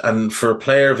that's it. And for a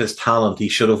player of his talent, he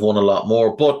should have won a lot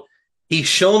more. But he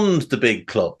shunned the big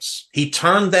clubs. He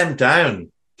turned them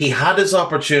down. He had his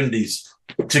opportunities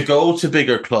to go to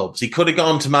bigger clubs. He could have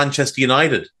gone to Manchester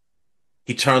United.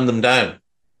 He turned them down.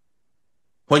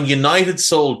 When United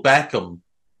sold Beckham,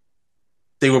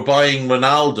 they were buying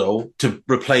Ronaldo to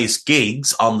replace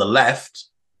Giggs on the left,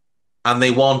 and they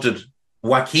wanted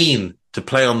Joaquin to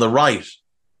play on the right.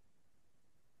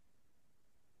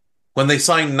 When they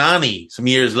signed Nani some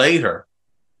years later,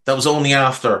 that was only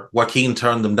after Joaquin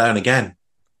turned them down again.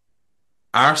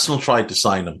 Arsenal tried to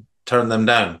sign him, turned them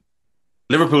down.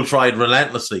 Liverpool tried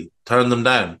relentlessly, turned them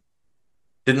down.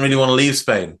 Didn't really want to leave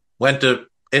Spain. Went to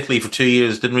Italy for 2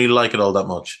 years, didn't really like it all that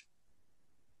much.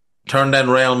 Turned down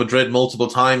Real Madrid multiple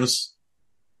times.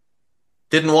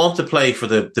 Didn't want to play for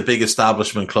the big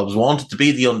establishment clubs, wanted to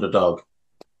be the underdog.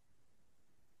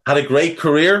 Had a great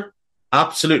career,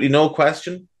 absolutely no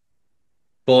question,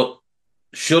 but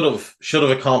should have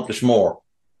accomplished more.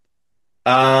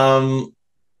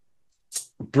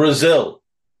 Brazil.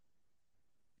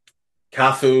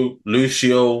 Cafu,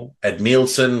 Lucio,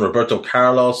 Edmilson, Roberto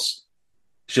Carlos,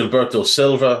 Gilberto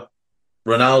Silva,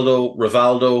 Ronaldo,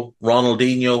 Rivaldo,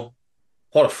 Ronaldinho.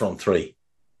 What a front three.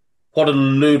 What a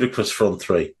ludicrous front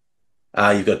three.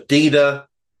 You've got Dida,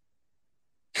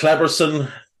 Kleberson,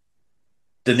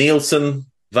 Danielson,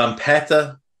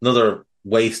 Vampeta, another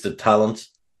wasted talent.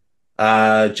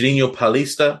 Juninho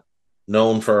Paulista,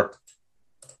 known for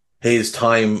his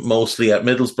time mostly at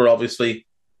Middlesbrough, obviously.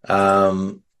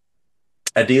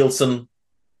 Adilson,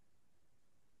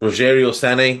 Rogerio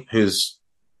Sene, who's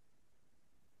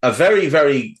a very,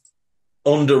 very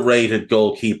underrated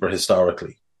goalkeeper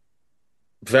historically.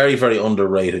 Very, very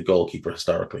underrated goalkeeper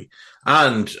historically.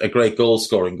 And a great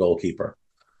goal-scoring goalkeeper.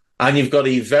 And you've got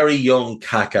a very young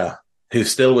Kaká,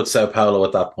 who's still with Sao Paulo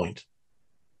at that point.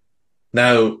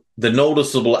 Now, the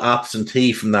noticeable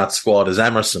absentee from that squad is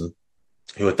Emerson,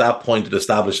 who at that point had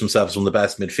established himself as one of the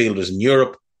best midfielders in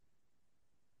Europe.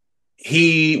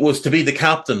 He was to be the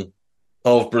captain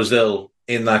of Brazil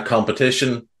in that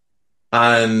competition.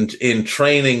 And in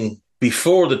training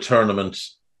before the tournament,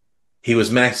 he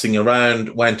was messing around,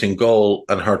 went in goal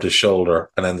and hurt his shoulder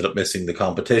and ended up missing the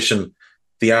competition.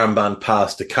 The armband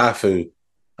passed to Cafu,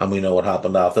 and we know what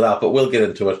happened after that, but we'll get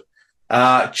into it.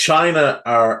 China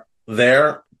are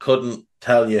there. Couldn't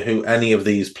tell you who any of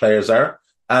these players are.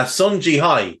 Sun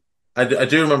Jihai, I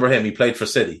do remember him. He played for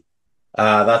City.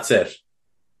 That's it.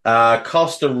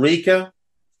 Costa Rica,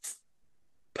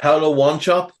 Paulo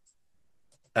Wanchope,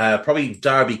 probably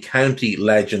Derby County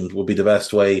legend would be the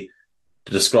best way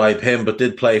to describe him, but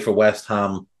did play for West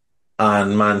Ham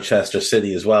and Manchester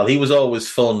City as well. He was always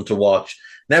fun to watch.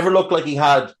 Never looked like he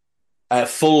had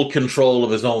full control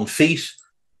of his own feet,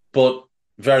 but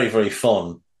very, very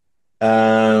fun.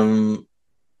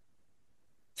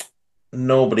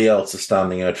 Nobody else is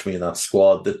standing out for me in that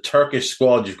squad. The Turkish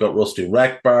squad, you've got Rusty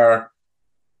Rekbar,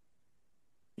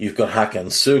 you've got Hakan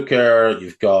Şükür,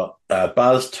 you've got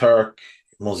Bazturk,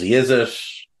 Muziyizit,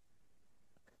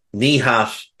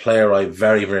 Nihat, player I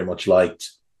very, very much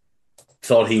liked.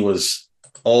 Thought he was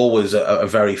always a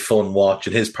very fun watch,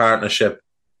 and his partnership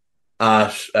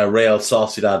at Real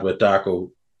Sociedad with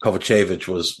Darko Kovacevic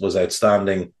was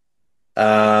outstanding.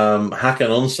 Hakan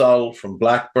Ünsal from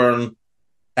Blackburn,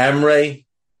 Emre,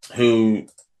 who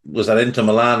was at Inter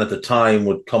Milan at the time,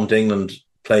 would come to England,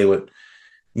 play with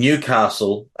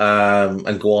Newcastle,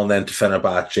 and go on then to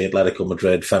Fenerbahce, Atletico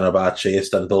Madrid, Fenerbahce,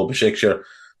 Istanbul, Besiktas,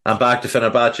 and back to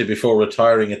Fenerbahce before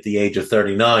retiring at the age of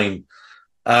 39.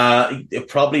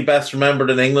 Probably best remembered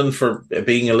in England for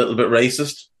being a little bit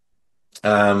racist.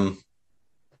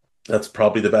 That's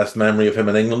probably the best memory of him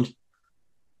in England.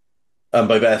 And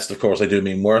by best, of course, I do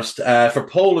mean worst. For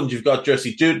Poland, you've got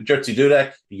Jerzy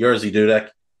Dudek.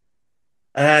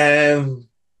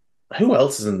 Who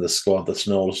else is in this squad that's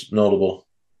notable?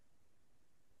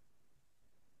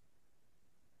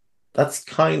 That's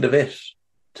kind of it,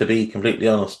 to be completely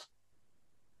honest.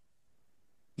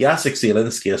 Jacek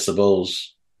Zielinski, I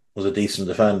suppose, was a decent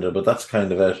defender, but that's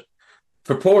kind of it.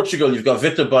 For Portugal, you've got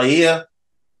Vitor Bahia,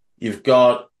 you've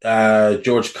got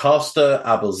George Costa,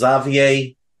 Abel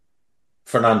Xavier,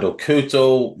 Fernando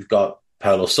Couto, you've got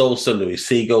Paulo Sousa, Luis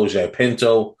Figo, João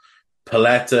Pinto,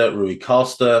 Paletta, Rui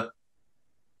Costa,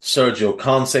 Sergio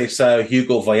Conceição,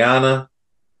 Hugo Viana.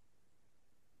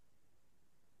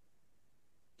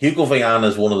 Hugo Viana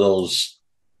is one of those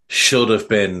should have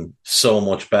been so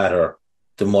much better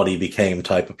than what he became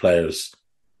type of players.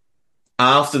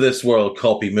 After this World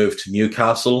Cup, he moved to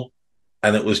Newcastle,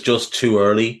 and it was just too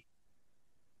early.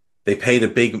 They paid a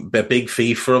big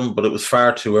fee for him, but it was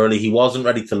far too early. He wasn't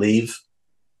ready to leave.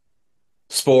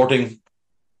 Sporting,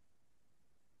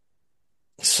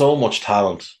 so much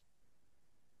talent,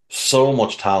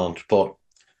 but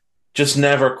just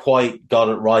never quite got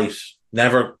it right.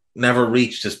 Never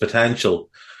reached his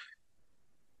potential.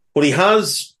 What he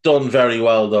has done very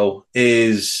well, though,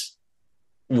 is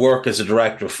work as a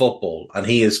director of football, and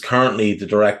he is currently the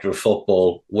director of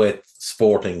football with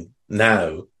Sporting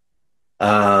now.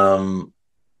 And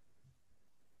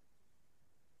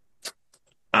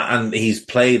he's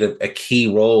played a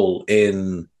key role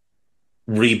in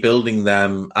rebuilding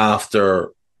them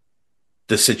after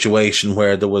the situation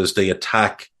where there was the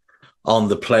attack on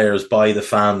the players by the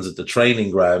fans at the training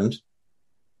ground.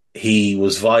 He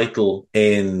was vital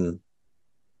in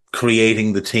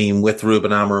creating the team with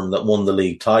Ruben Amorim that won the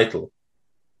league title.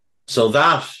 So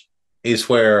that is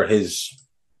where his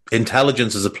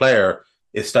intelligence as a player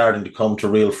is starting to come to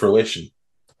real fruition.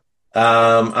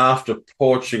 After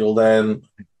Portugal, then,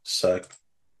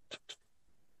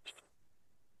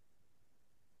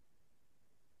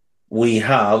 we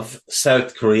have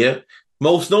South Korea.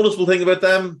 Most noticeable thing about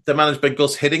them, they're managed by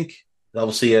Gus Hiddink,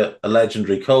 obviously a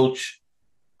legendary coach.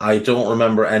 I don't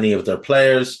remember any of their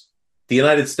players. The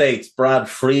United States, Brad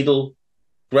Friedel,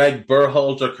 Greg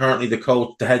Berhalter, currently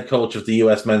the head coach of the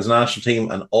US men's national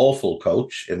team, an awful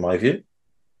coach, in my view.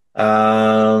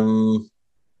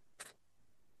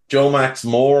 Joe Max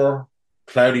Moore,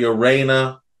 Claudio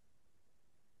Reyna,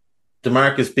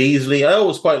 DeMarcus Beasley. I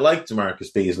always quite liked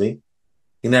DeMarcus Beasley.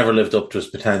 He never lived up to his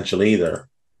potential either,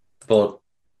 but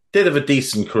did have a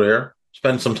decent career.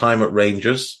 Spent some time at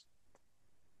Rangers.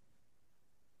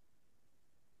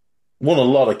 Won a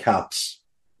lot of caps.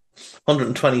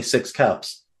 126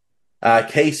 caps.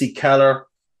 Casey Keller.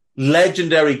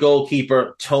 Legendary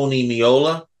goalkeeper Tony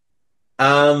Meola.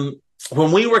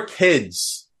 When we were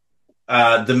kids,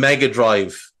 the Mega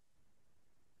Drive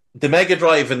and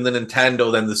the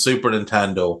Nintendo, then the Super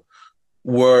Nintendo,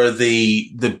 were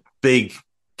the big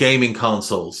gaming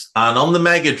consoles. And on the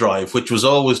Mega Drive, which was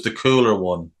always the cooler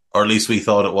one, or at least we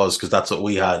thought it was because that's what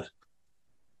we had,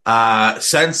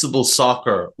 Sensible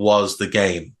Soccer was the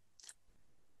game.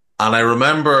 And I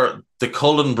remember the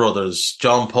Cullen brothers,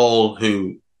 John Paul,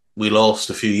 who we lost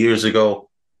a few years ago,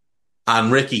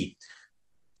 and Ricky,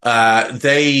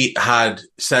 they had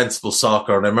Sensible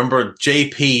Soccer. And I remember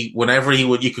JP, whenever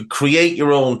you could create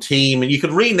your own team and you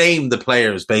could rename the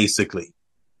players, basically.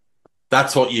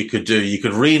 That's what you could do. You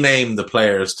could rename the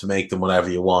players to make them whatever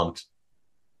you want.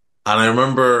 And I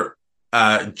remember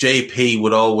JP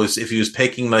would always, if he was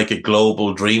picking like a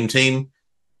global dream team,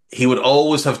 he would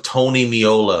always have Tony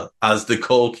Meola as the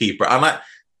goalkeeper. And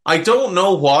I don't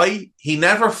know why. He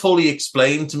never fully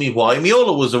explained to me why.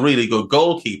 Meola was a really good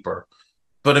goalkeeper,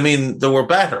 but I mean, they were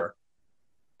better.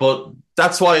 But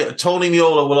that's why Tony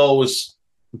Meola will always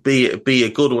be a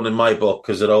good one in my book,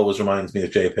 because it always reminds me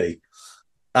of JP.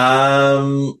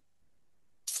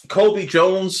 Kobe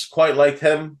Jones, quite liked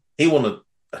him. He won a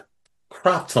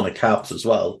crap ton of caps as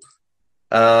well.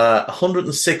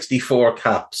 164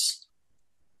 caps.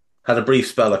 Had a brief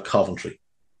spell at Coventry.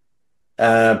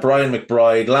 Brian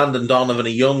McBride, Landon Donovan, a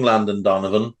young Landon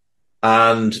Donovan,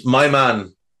 and my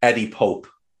man, Eddie Pope.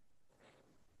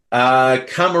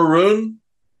 Cameroon,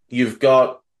 you've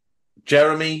got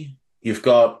Jeremy, you've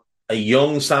got a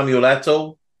young Samuel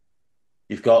Eto'o,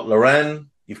 you've got Loren,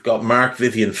 you've got Mark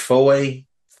Vivian Foe.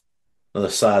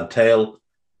 Another sad tale.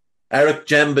 Eric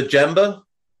Jemba,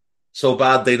 so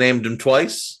bad they named him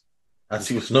twice, as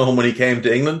he was known when he came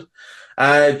to England.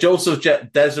 Joseph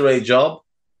Desiree Job,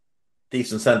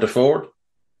 decent centre forward.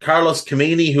 Carlos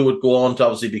Kamini, who would go on to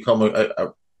obviously become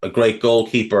a great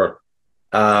goalkeeper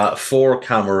for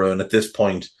Cameroon. At this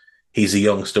point, he's a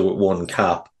youngster with one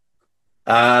cap.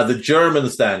 The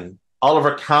Germans then,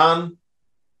 Oliver Kahn,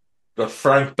 got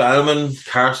Frank Baumann,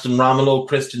 Karsten Ramelow,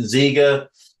 Christian Ziege,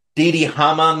 Didi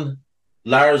Hamann,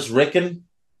 Lars Ricken,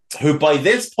 who by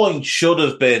this point should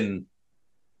have been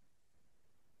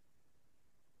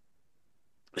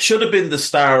the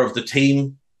star of the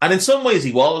team. And in some ways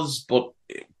he was, but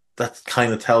that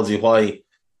kind of tells you why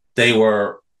they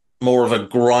were more of a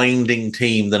grinding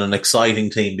team than an exciting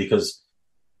team, because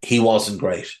he wasn't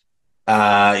great.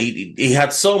 He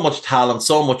had so much talent,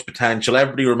 so much potential.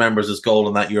 Everybody remembers his goal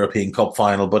in that European Cup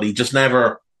final, but he just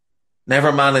never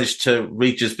managed to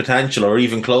reach his potential or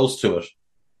even close to it.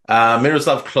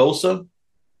 Miroslav Klose,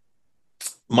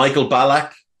 Michael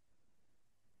Ballack,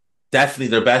 definitely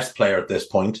their best player at this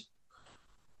point.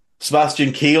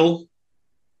 Sebastian Kiel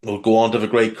will go on to have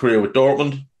a great career with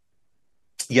Dortmund.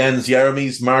 Jens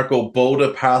Jeremies, Marco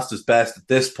Bode past his best at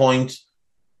this point.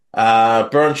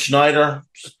 Bernd Schneider,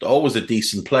 always a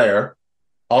decent player.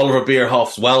 Oliver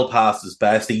Bierhoff's well past his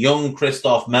best. A young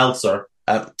Christoph Metzelder,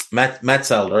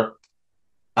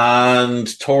 and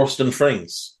Torsten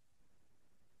Frings.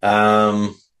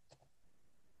 And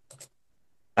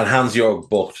Hans-Jörg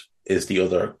Bucht is the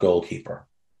other goalkeeper.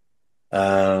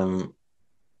 Yeah.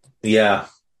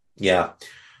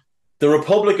 The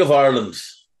Republic of Ireland.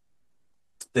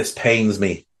 This pains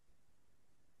me.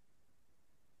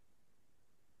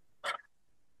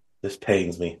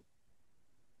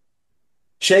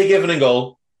 Shay Given in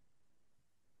goal.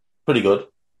 Pretty good.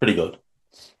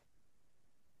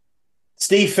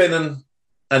 Steve Finnan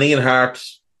and Ian Hart,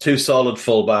 two solid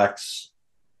fullbacks.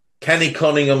 Kenny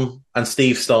Cunningham and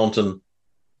Steve Staunton,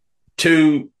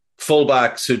 two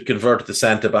fullbacks who'd converted to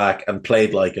centre-back and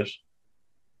played like it.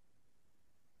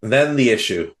 And then the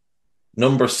issue,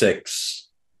 number 6,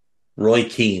 Roy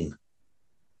Keane.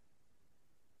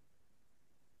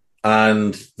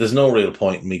 And there's no real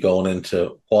point in me going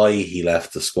into why he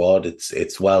left the squad.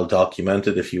 It's well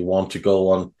documented. If you want to go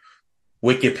on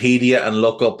Wikipedia and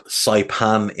look up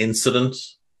Saipan incident,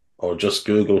 or just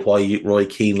Google why Roy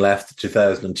Keane left the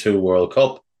 2002 World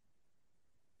Cup.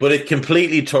 But it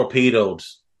completely torpedoed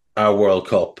our World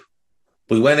Cup.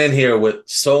 We went in here with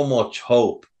so much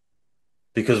hope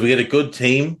because we had a good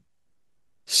team,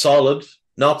 solid,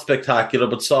 not spectacular,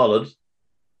 but solid,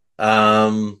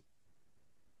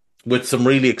 with some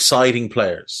really exciting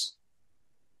players.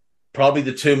 Probably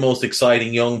the two most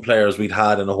exciting young players we'd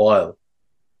had in a while.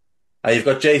 You've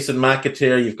got Jason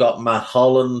McAteer, you've got Matt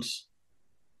Holland,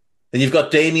 then you've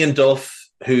got Damien Duff,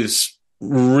 who's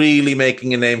really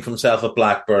making a name for himself at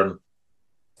Blackburn,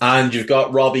 and you've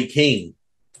got Robbie Keane.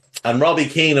 And Robbie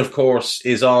Keane, of course,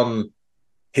 is on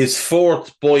his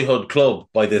 4th boyhood club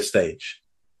by this stage.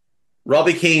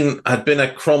 Robbie Keane had been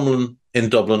at Crumlin in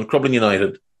Dublin, Crumlin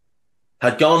United,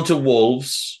 had gone to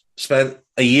Wolves, spent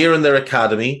a year in their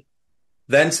academy,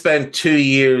 then spent 2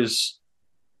 years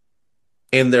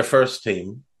in their first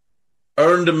team,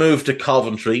 earned a move to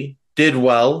Coventry, did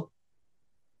well,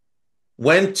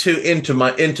 went to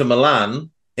Inter Milan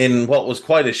in what was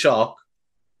quite a shock,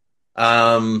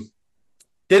 didn't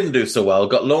do so well,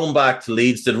 got loaned back to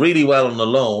Leeds, did really well on the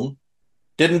loan,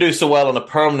 didn't do so well on a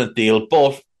permanent deal,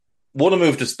 but won a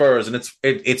move to Spurs, and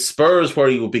it's Spurs where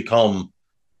he will become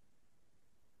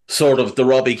sort of the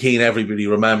Robbie Keane everybody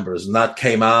remembers, and that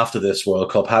came after this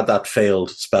World Cup. Had that failed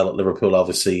spell at Liverpool,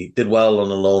 obviously. Did well on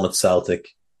a loan at Celtic.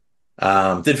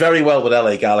 Did very well with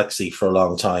LA Galaxy for a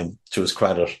long time, to his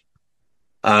credit,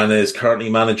 and is currently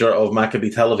manager of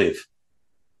Maccabi Tel Aviv.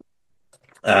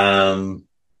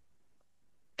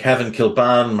 Kevin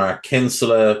Kilban, Mark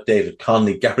Kinsella, David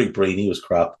Conley, Gary Breen, he was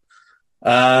crap.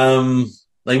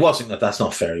 He wasn't, that's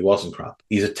not fair, he wasn't crap.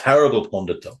 He's a terrible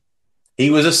pundit, though. He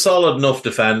was a solid enough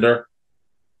defender,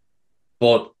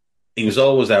 but he was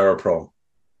always error-prone.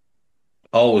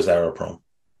 Always error-prone.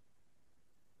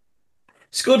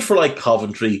 It's good for, like,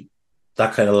 Coventry,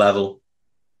 that kind of level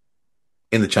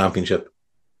in the Championship.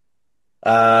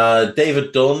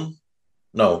 Richard Dunn.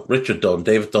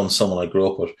 David Dunn's someone I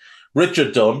grew up with.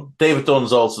 Richard Dunn. David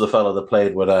Dunn's also the fellow that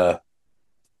played with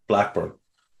Blackburn.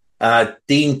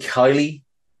 Dean Kiley.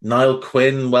 Niall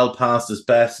Quinn, well past his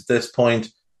best at this point.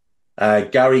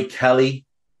 Gary Kelly.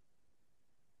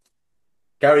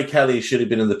 Gary Kelly should have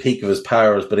been in the peak of his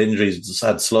powers, but injuries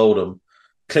had slowed him.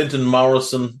 Clinton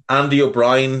Morrison, Andy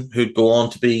O'Brien, who'd go on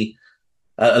to be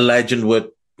a legend with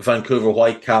Vancouver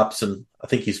Whitecaps, and I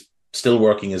think he's still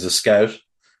working as a scout.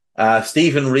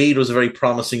 Stephen Reid was a very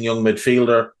promising young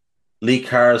midfielder. Lee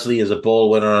Carsley is a ball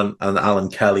winner, and Alan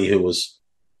Kelly, who was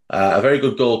a very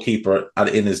good goalkeeper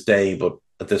in his day, but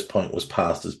at this point was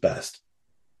past his best.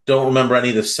 Don't remember any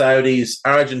of the Saudis.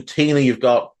 Argentina, you've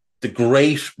got the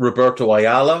great Roberto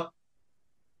Ayala.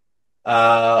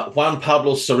 Juan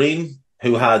Pablo Sorin,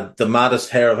 who had the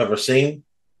maddest hair I've ever seen.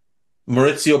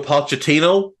 Maurizio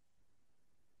Pochettino.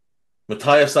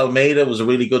 Matias Almeida was a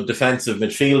really good defensive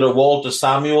midfielder. Walter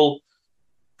Samuel.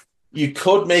 You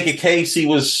could make a case he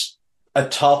was a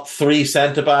top 3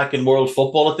 centre-back in world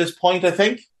football at this point, I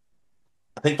think.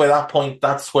 I think by that point,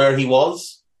 that's where he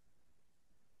was.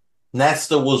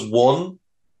 Nesta was 1.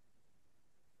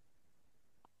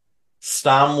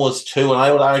 Stam was 2, and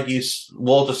I would argue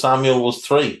Walter Samuel was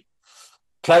 3.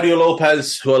 Claudio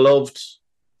Lopez, who I loved.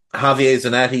 Javier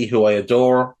Zanetti, who I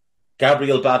adore.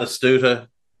 Gabriel Batistuta.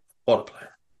 What a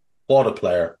player. What a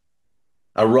player.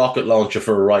 A rocket launcher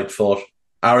for a right foot.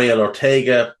 Ariel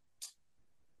Ortega.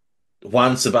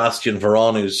 Juan Sebastian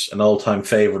Veron, who's an all-time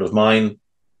favourite of mine.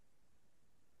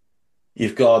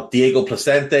 You've got Diego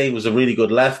Placente, who was a really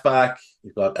good left-back.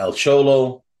 You've got El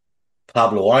Cholo.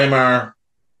 Pablo Aimar.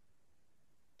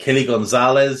 Kili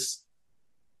Gonzalez.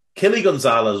 Kili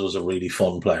Gonzalez was a really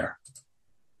fun player.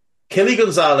 Kili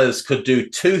Gonzalez could do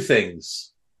 2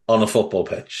 things on a football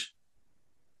pitch.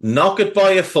 Knock it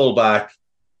by a fullback,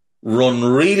 run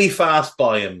really fast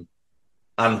by him,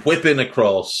 and whip in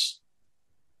across,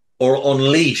 or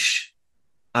unleash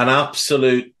an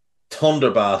absolute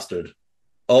thunder bastard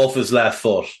off his left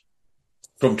foot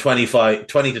from 20 to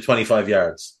 25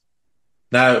 yards.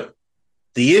 Now,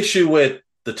 the issue with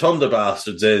the thunder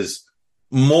bastards is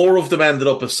more of them ended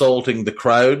up assaulting the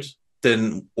crowd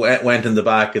than went in the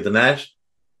back of the net.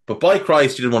 But by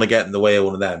Christ, you didn't want to get in the way of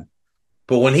one of them.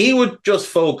 But when he would just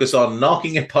focus on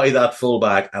knocking it by that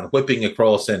fullback and whipping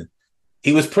across in,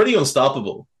 he was pretty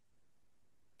unstoppable.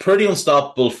 Pretty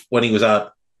unstoppable when he was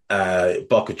at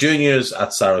Boca Juniors,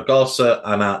 at Saragossa,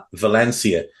 and at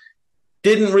Valencia.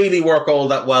 Didn't really work all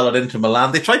that well at Inter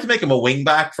Milan. They tried to make him a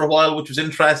wing-back for a while, which was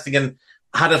interesting. And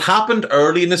had it happened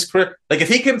early in his career, like if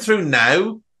he came through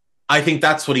now, I think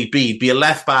that's what he'd be. He'd be a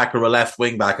left-back or a left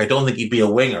wing-back. I don't think he'd be a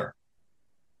winger.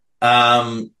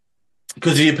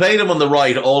 Because if you played him on the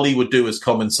right, all he would do is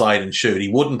come inside and shoot. He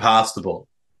wouldn't pass the ball.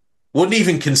 Wouldn't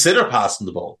even consider passing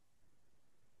the ball.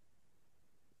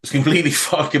 It's completely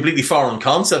foreign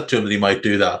concept to him that he might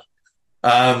do that.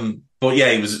 But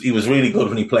yeah, he was really good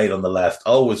when he played on the left.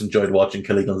 Always enjoyed watching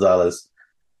Kili Gonzalez.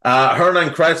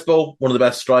 Hernan Crespo, one of the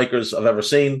best strikers I've ever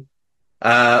seen.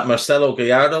 Marcelo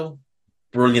Gallardo,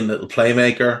 brilliant little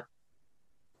playmaker.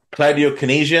 Claudio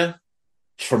Caniggia,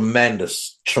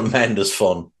 tremendous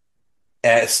fun.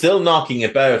 Still knocking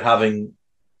about, having,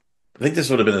 I think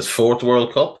this would have been his 4th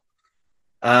World Cup.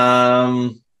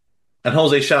 And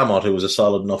Jose Chamot, who was a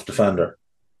solid enough defender.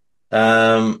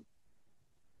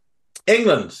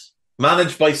 England,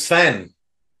 managed by Sven.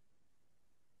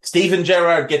 Steven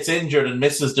Gerrard gets injured and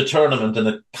misses the tournament, and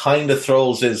it kind of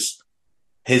throws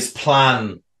his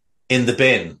plan in the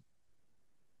bin.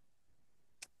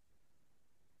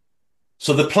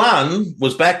 So the plan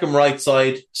was Beckham right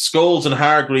side, Scholes and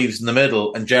Hargreaves in the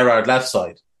middle, and Gerrard left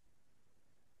side.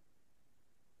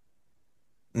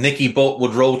 Nicky Butt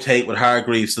would rotate with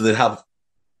Hargreaves, so they'd have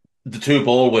the 2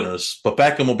 ball winners, but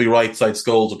Beckham would be right side,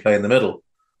 Scholes would play in the middle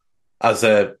as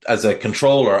a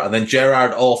controller, and then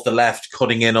Gerrard off the left,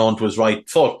 cutting in onto his right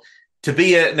foot to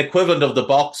be an equivalent of the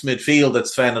box midfield that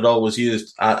Sven had always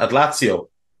used at Lazio.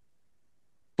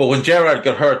 But when Gerrard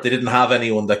got hurt, they didn't have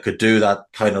anyone that could do that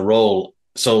kind of role.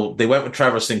 So they went with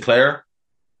Trevor Sinclair.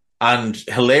 And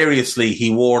hilariously, he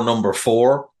wore number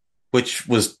 4, which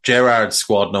was Gerrard's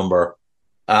squad number,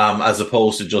 as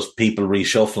opposed to just people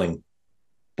reshuffling.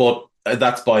 But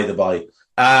that's by the by.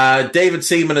 David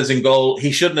Seaman is in goal.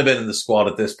 He shouldn't have been in the squad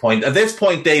at this point. At this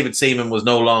point, David Seaman was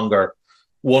no longer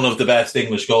one of the best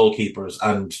English goalkeepers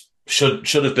and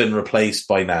should have been replaced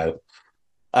by now.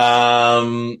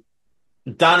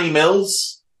 Danny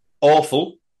Mills,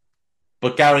 awful,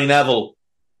 but Gary Neville,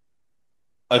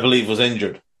 I believe, was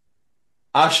injured.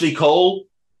 Ashley Cole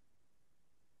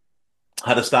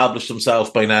had established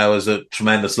himself by now as a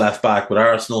tremendous left-back with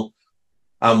Arsenal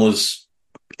and was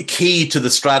key to the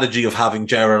strategy of having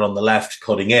Gerrard on the left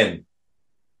cutting in.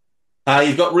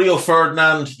 You've got Rio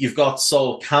Ferdinand, you've got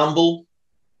Sol Campbell,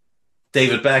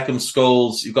 David Beckham,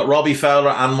 Scholes, you've got Robbie Fowler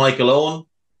and Michael Owen.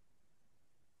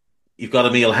 You've got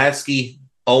Emile Heskey.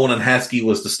 Owen and Heskey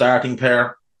was the starting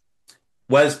pair.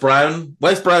 Wes Brown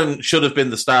should have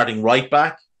been the starting right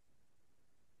back.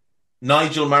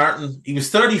 Nigel Martin, he was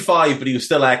 35, but he was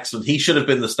still excellent. He should have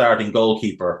been the starting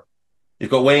goalkeeper. You've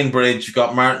got Wayne Bridge, you've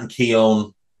got Martin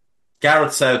Keown,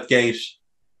 Gareth Southgate,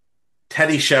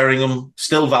 Teddy Sheringham,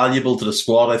 still valuable to the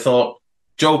squad, I thought.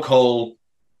 Joe Cole,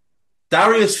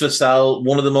 Darius Vassell,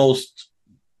 one of the most,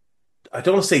 I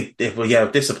don't want to say, well, yeah,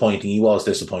 disappointing. He was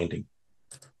disappointing.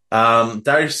 Darius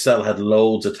Vassell had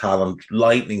loads of talent,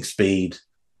 lightning speed,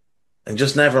 and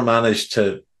just never managed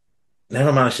to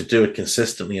do it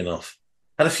consistently enough.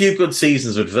 Had a few good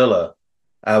seasons with Villa.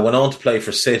 Went on to play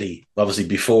for City, obviously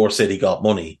before City got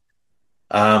money,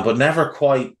 but never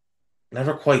quite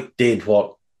did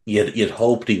what you'd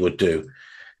hoped he would do.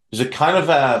 There's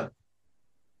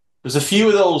a few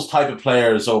of those type of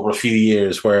players over a few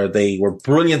years where they were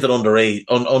brilliant at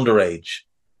underage,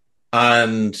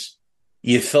 and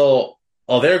you thought,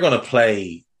 oh, they're going to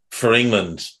play for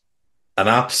England an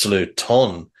absolute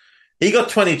ton. He got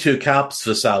 22 caps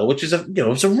for Sal, which is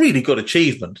it's a really good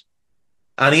achievement.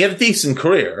 And he had a decent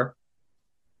career,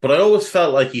 but I always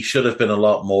felt like he should have been a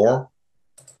lot more.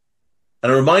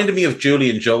 And it reminded me of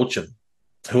Julian Joachim,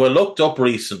 who I looked up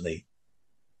recently,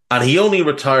 and he only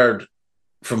retired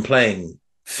from playing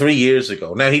 3 years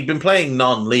ago. Now, he'd been playing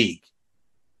non-league,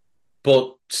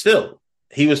 but still,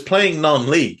 he was playing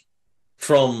non-league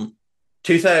from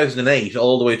 2008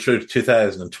 all the way through to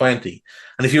 2020.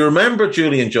 And if you remember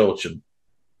Julian Joachim,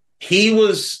 he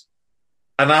was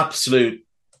an absolute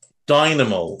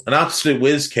dynamo, an absolute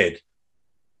whiz kid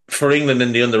for England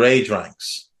in the underage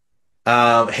ranks.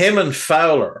 Him and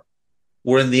Fowler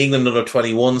were in the England under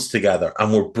 21s together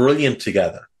and were brilliant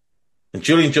together. And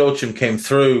Julian Joachim came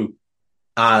through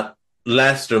at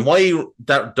Leicester. And why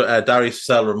Darius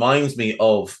Vassell reminds me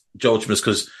of Joachim is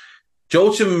because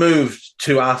Joachim moved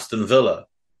to Aston Villa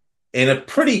in a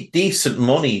pretty decent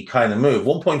money kind of move.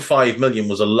 1.5 million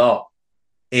was a lot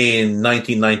in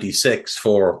 1996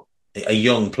 for a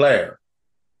young player.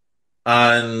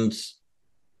 And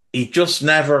he just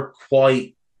never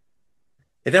quite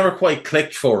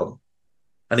clicked for him.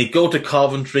 And he'd go to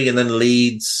Coventry and then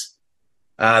Leeds.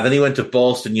 Then he went to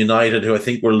Boston United, who I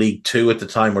think were League Two at the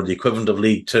time, or the equivalent of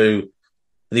League Two.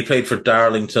 And he played for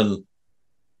Darlington.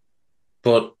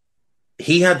 But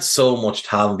he had so much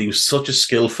talent. He was such a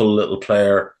skillful little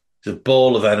player. He's a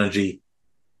ball of energy.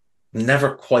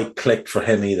 Never quite clicked for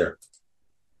him either.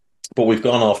 But we've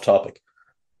gone off topic.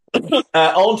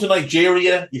 On to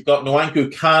Nigeria. You've got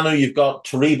Nwankwo Kanu. You've got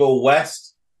Taribo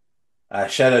West.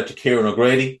 Shout out to Kieran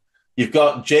O'Grady. You've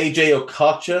got JJ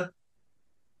Okocha.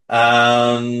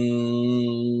 And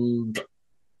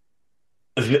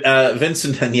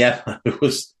Vincent Enyema, who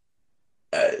was...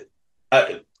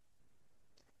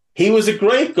 he was a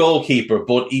great goalkeeper,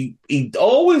 but he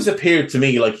always appeared to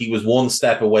me like he was one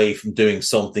step away from doing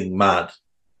something mad.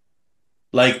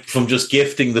 Like from just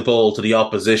gifting the ball to the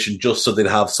opposition just so he'd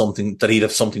have something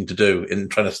to do in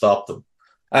trying to stop them.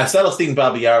 Celestine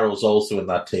Babayaro was also in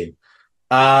that team.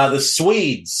 The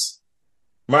Swedes,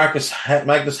 Magnus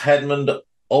Hedman,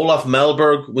 Olaf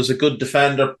Melberg was a good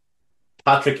defender.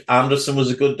 Patrick Anderson was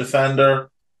a good defender.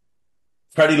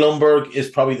 Freddie Lundberg is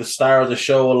probably the star of the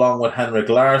show along with Henrik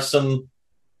Larsson.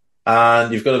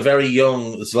 And you've got a very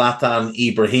young Zlatan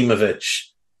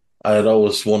Ibrahimovic. I'd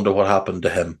always wonder what happened to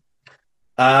him.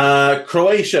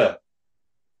 Croatia,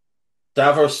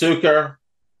 Davor Suker,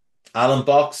 Alan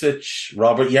Boksic,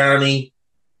 Robert Jarni.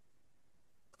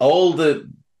 All the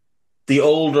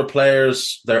older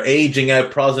players, they're aging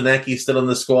out. Prosinecki's still in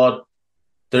the squad.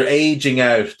 They're aging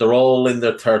out. They're all in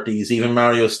their 30s. Even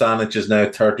Mario Stanic is now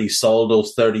 30.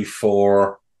 Soldo's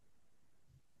 34.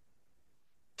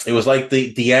 It was like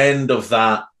the end of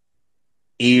that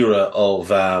era of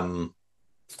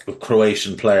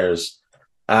Croatian players.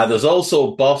 There's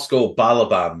also Bosco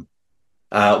Balaban,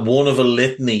 one of a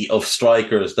litany of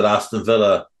strikers that Aston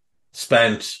Villa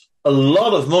spent a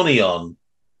lot of money on,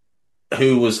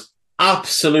 who was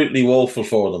absolutely woeful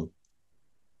for them.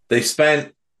 They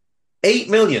spent 6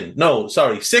 million on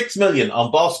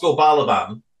Bosco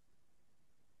Balaban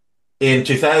in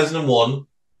 2001,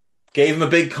 gave him a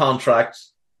big contract.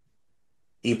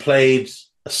 He played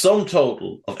a sum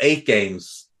total of 8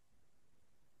 games,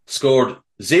 scored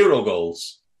 0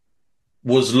 goals,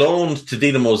 was loaned to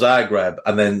Dinamo Zagreb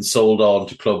and then sold on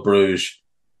to Club Brugge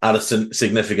at a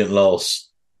significant loss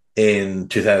in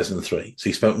 2003. So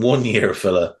he spent 1 year at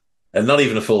Villa, and not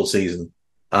even a full season,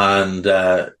 and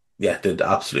did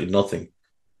absolutely nothing.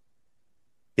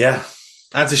 Yeah,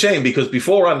 and it's a shame because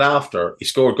before and after he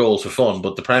scored goals for fun,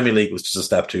 but the Premier League was just a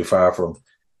step too far for him.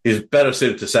 He was better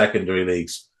suited to secondary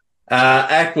leagues.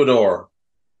 Ecuador,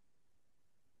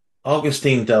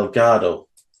 Agustin Delgado.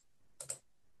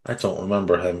 I don't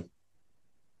remember him.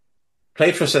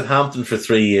 Played for Southampton for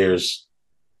 3 years,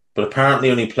 but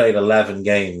apparently only played 11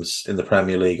 games in the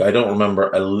Premier League. I don't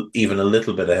remember even a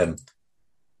little bit of him.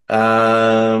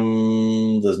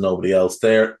 There's nobody else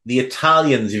there. The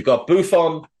Italians, you've got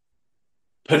Buffon,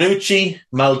 Panucci,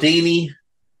 Maldini,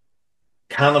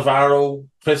 Cannavaro,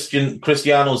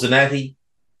 Cristiano Zanetti,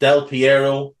 Del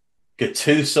Piero,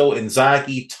 Gattuso,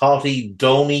 Inzaghi, Totti,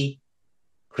 Doni.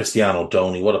 Cristiano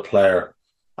Doni, what a player.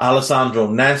 Alessandro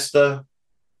Nesta,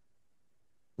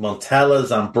 Montella,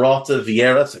 Zambrotta,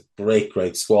 Vieira. That's a great,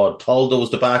 great squad. Toldo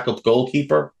was the backup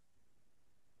goalkeeper.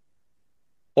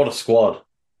 What a squad.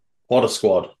 What a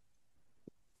squad.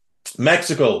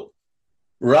 Mexico.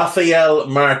 Rafael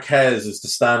Marquez is the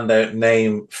standout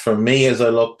name for me as I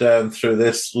look down through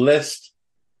this list.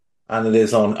 And it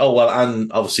is on,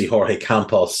 and obviously Jorge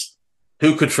Campos.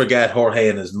 Who could forget Jorge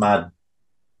and his madness,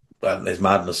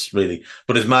 really,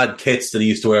 but his mad kits that he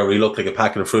used to wear where he looked like a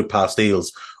packet of fruit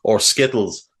pastilles or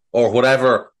Skittles or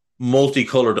whatever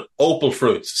multicolored opal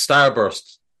fruits,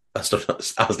 Starburst, as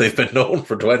they've been known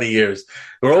for 20 years.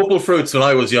 They were opal fruits when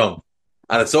I was young,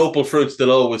 and it's opal fruits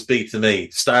they'll always be to me.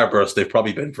 Starburst, they've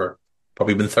probably been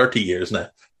 30 years now.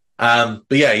 But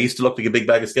yeah, he used to look like a big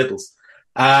bag of Skittles.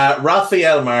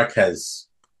 Rafael Marquez,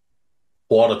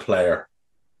 what a player.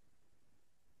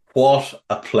 What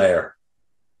a player.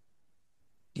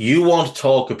 You want to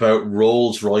talk about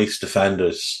Rolls-Royce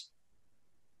defenders.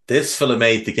 This fella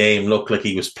made the game look like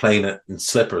he was playing it in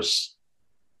slippers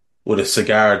with a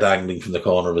cigar dangling from the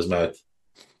corner of his mouth.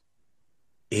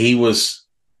 He was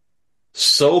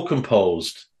so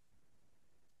composed,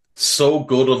 so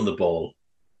good on the ball.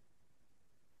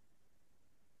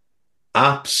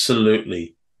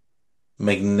 Absolutely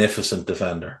magnificent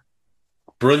defender.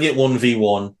 Brilliant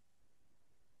 1v1.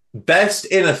 Best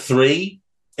in a 3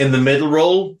 in the middle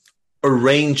role,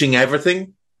 arranging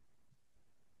everything.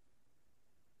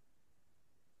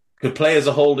 Could play as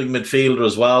a holding midfielder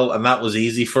as well, and that was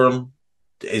easy for him.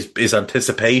 His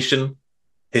anticipation,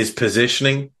 his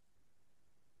positioning.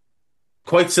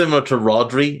 Quite similar to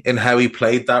Rodri in how he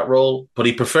played that role, but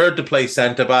he preferred to play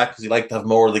centre-back because he liked to have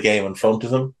more of the game in front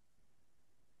of him.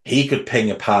 He could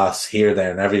ping a pass here,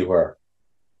 there, and everywhere.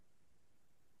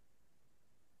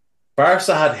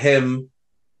 Barca had him,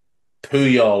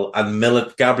 Puyol, and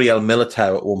Gabriel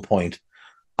Militao at one point,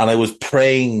 and I was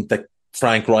praying that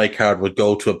Frank Rijkaard would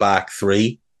go to a back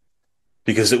 3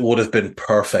 because it would have been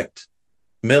perfect.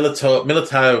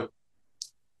 Militao,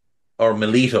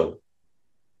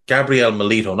 Gabriel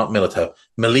Milito, not Militao,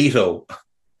 Milito,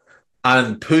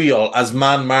 and Puyol as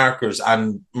man markers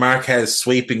and Marquez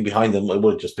sweeping behind them. It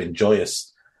would have just been joyous.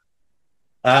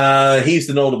 He's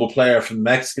the notable player from the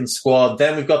Mexican squad.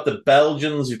 Then we've got the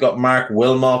Belgians. We've got Mark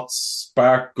Wilmots,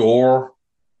 Bart Gore.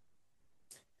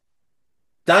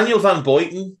 Daniel Van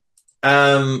Buiten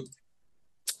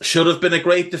should have been a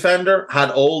great defender,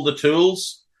 had all the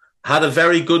tools, had a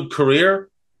very good career,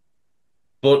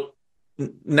 but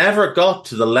never got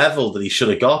to the level that he should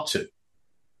have got to.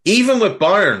 Even with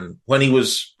Bayern, when he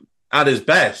was at his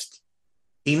best,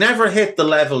 he never hit the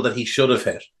level that he should have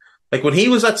hit. Like when he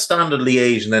was at Standard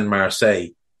Liège and then Marseille,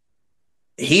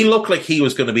 he looked like he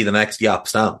was going to be the next Jaap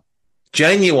Stam.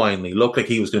 Genuinely looked like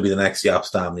he was going to be the next Jaap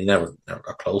Stam. He never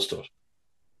got close to it.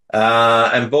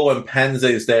 And Bowen Penza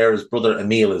is there. His brother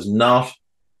Emil is not.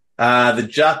 The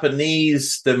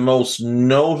Japanese, the most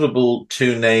notable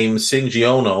 2 names, Shinji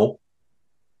Ono.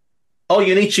 Oh,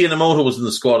 Junichi Inamoto was in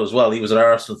the squad as well. He was at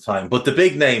Arsenal at the time. But the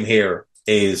big name here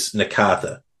is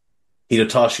Nakata.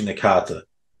 Hirotoshi Nakata.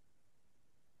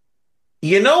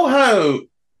 You know how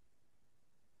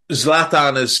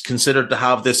Zlatan is considered to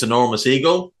have this enormous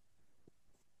ego?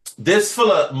 This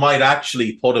fella might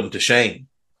actually put him to shame.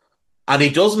 And he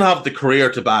doesn't have the career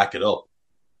to back it up.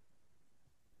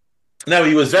 Now,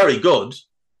 he was very good.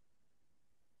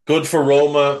 Good for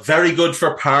Roma. Very good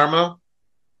for Parma.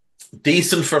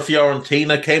 Decent for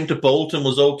Fiorentina. Came to Bolton,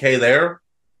 was okay there.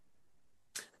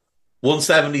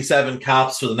 177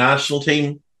 caps for the national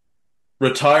team.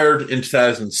 Retired in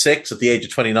 2006 at the age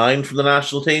of 29 from the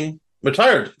national team.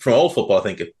 Retired from all football, I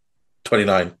think, at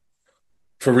 29.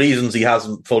 For reasons he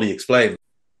hasn't fully explained.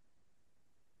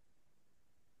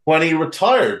 When he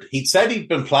retired, he'd said he'd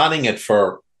been planning it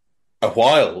for a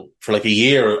while, for like a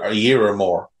year or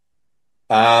more.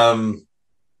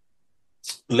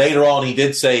 Later on, he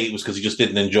did say it was because he just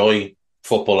didn't enjoy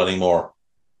football anymore.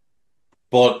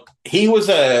 But he was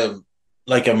a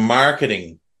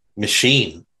marketing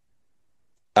machine,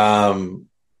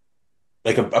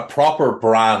 like a proper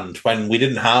brand when we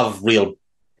didn't have real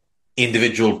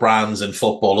individual brands in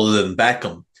football other than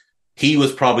Beckham. He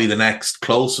was probably the next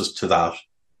closest to that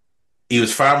he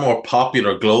was far more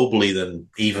popular globally than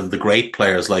even the great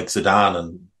players like Zidane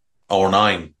and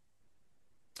R9.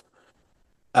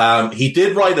 He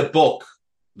did write a book.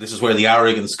 This is where the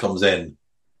arrogance comes in,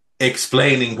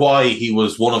 explaining why he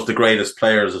was one of the greatest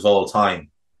players of all time.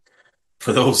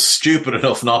 For those stupid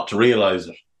enough not to realize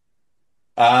it.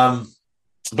 But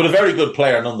a very good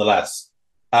player nonetheless.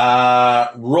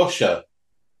 Russia.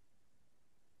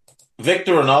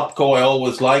 Victor Onopko I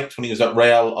always liked when he was at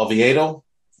Real Oviedo.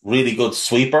 Really good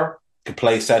sweeper. Could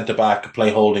play centre-back, could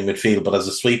play holding midfield, but as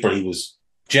a sweeper he was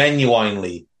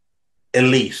genuinely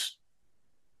elite.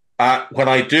 When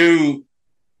I do,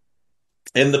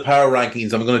 in the power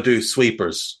rankings, I'm going to do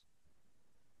sweepers.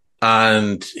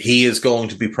 And he is going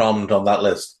to be prominent on that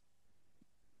list.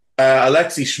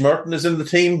 Alexei Shmertin is in the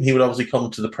team. He would obviously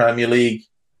come to the Premier League.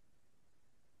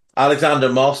 Alexander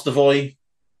Mostovoy,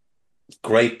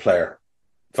 great player.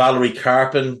 Valery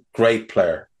Karpin, great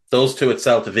player. Those two at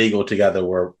Celta Vigo together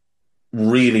were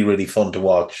really, really fun to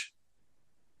watch.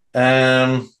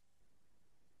 That's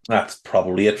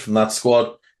probably it from that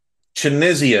squad.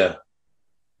 Tunisia.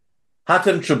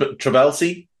 Hatem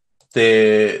Trabelsi,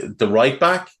 the right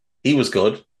back, he was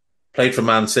good. Played for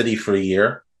Man City for a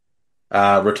year.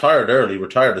 Retired early,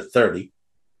 retired at 30.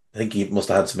 I think he must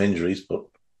have had some injuries, but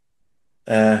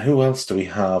who else do we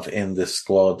have in this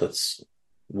squad that's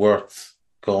worth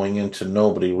going into?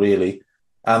 Nobody really.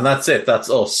 And that's it. That's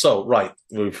us. So, right,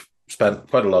 we've spent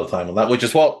quite a lot of time on that, which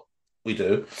is what we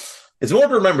do. It's more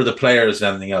to remember the players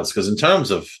than anything else, because in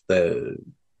terms of the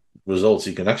results,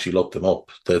 you can actually look them up.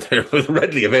 They're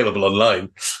readily available online.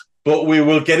 But we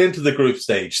will get into the group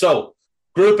stage. So,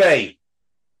 Group A.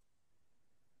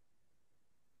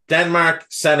 Denmark,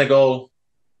 Senegal,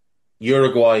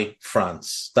 Uruguay,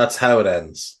 France. That's how it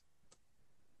ends.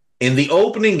 In the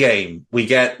opening game, we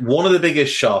get one of the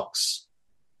biggest shocks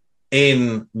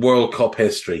in World Cup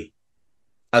history,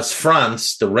 as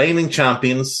France, the reigning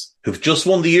champions, who've just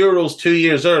won the Euros 2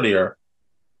 years earlier,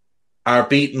 are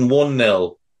beaten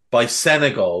 1-0 by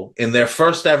Senegal in their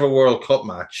first ever World Cup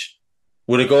match,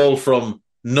 with a goal from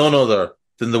none other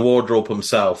than the wardrobe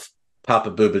himself, Papa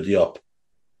Bouba Diop.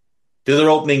 The other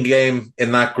opening game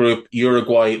in that group,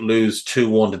 Uruguay lose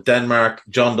 2-1 to Denmark.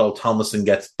 John Dahl Tomasson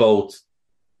gets both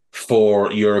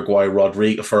for Uruguay.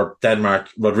 For Denmark,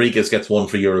 Rodriguez gets one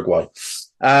for Uruguay.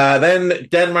 Then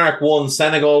Denmark won,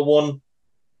 Senegal won.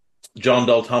 John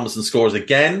Dahl Tomasson scores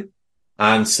again,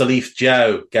 and Salif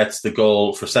Diao gets the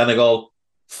goal for Senegal.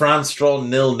 France draw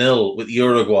 0-0 with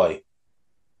Uruguay.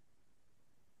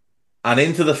 And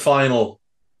into the final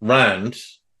round,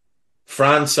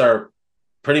 France are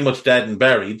pretty much dead and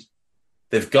buried.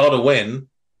 They've got to win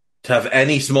to have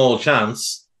any small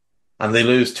chance, and they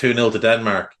lose 2-0 to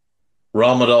Denmark.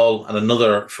 Romadol and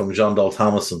another from John Dahl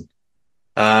Tomasson.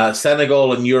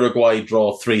 Senegal and Uruguay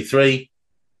draw 3-3.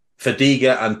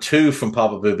 Fadiga and 2 from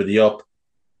Papa Bouba Diop.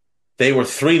 They were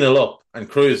 3-0 up and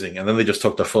cruising, and then they just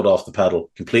took their foot off the pedal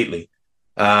completely.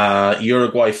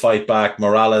 Uruguay fight back,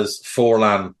 Morales,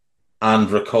 Forlan, and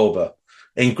Recoba.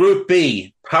 In Group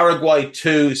B, Paraguay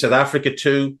 2, South Africa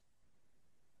 2,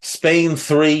 Spain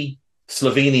 3,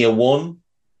 Slovenia 1,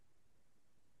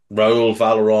 Raul,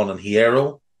 Valeron, and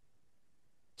Hierro.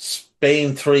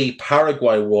 Spain 3,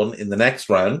 Paraguay 1 in the next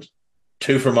round.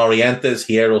 2 for Morientes,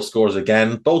 Hierro scores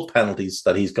again. Both penalties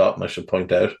that he's gotten, I should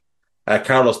point out.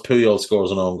 Carlos Puyol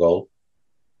scores an own goal.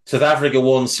 South Africa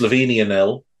 1, Slovenia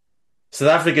 0. South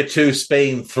Africa 2,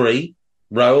 Spain 3.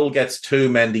 Raul gets 2,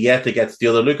 Mendieta gets the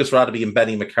other. Lucas Radebe and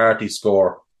Benny McCarthy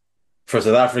score for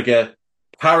South Africa.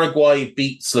 Paraguay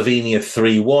beat Slovenia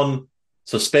 3-1.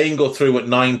 So Spain go through with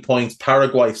 9 points.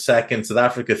 Paraguay second, South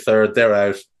Africa third, they're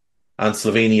out. And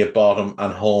Slovenia bottom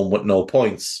and home with no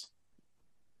points.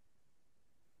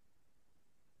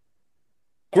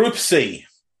 Group C.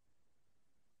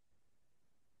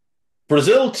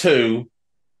 Brazil 2,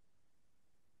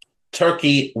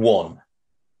 Turkey 1.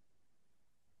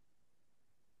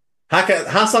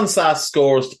 Hassan Sass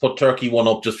scores to put Turkey 1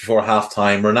 up just before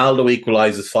half-time. Ronaldo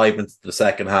equalises 5 minutes to the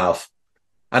second half.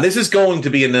 And this is going to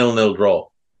be a 0-0 draw.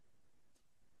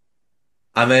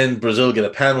 And then Brazil get a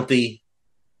penalty.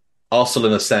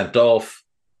 Ossolin is sent off.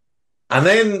 And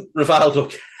then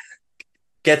Rivaldo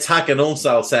gets Hakan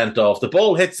Unsal sent off. The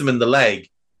ball hits him in the leg.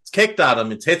 It's kicked at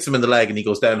him. It hits him in the leg and he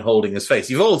goes down holding his face.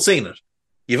 You've all seen it.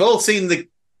 You've all seen the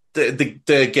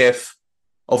gif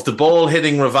of the ball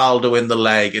hitting Rivaldo in the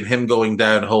leg and him going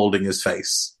down holding his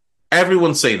face.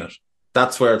 Everyone's seen it.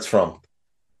 That's where it's from.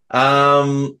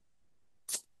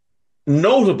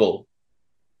 Notable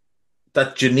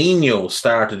that Juninho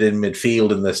started in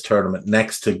midfield in this tournament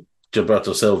next to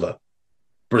Gilberto Silva.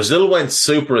 Brazil went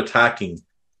super attacking.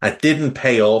 It didn't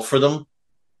pay off for them.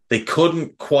 they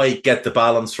couldn't quite get the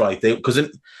balance right.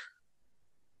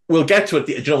 We'll get to it.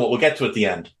 Do you know what? We'll get to it at the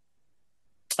end.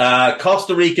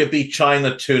 Costa Rica beat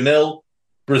China 2-0.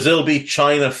 Brazil beat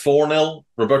China 4-0.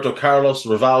 Roberto Carlos,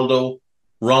 Rivaldo,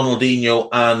 Ronaldinho,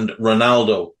 and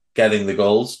Ronaldo getting the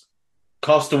goals.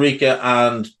 Costa Rica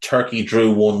and Turkey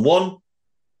drew 1-1.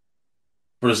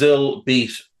 Brazil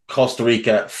beat Costa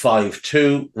Rica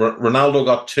 5-2. Ronaldo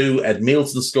got 2.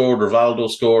 Edmilson scored. Rivaldo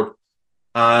scored.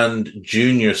 And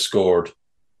Junior scored.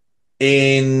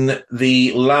 In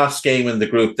the last game in the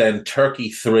group, then, Turkey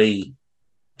 3,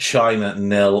 China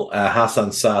 0.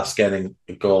 Hassan Sass getting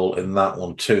a goal in that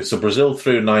one too. So Brazil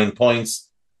threw 9 points.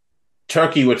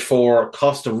 Turkey with 4,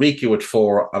 Costa Rica with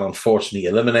 4, and unfortunately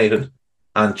eliminated.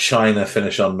 And China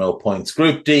finish on no points.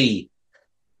 Group D,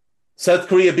 South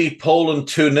Korea beat Poland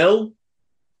 2-0.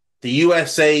 The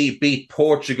USA beat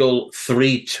Portugal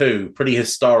 3-2. Pretty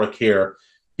historic here.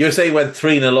 USA went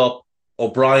 3-0 up.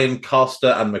 O'Brien,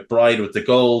 Costa, and McBride with the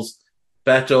goals.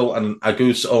 Beto and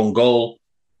Agus own goal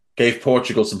gave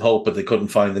Portugal some hope, but they couldn't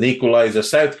find an equaliser.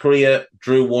 South Korea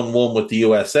drew 1-1 with the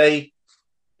USA.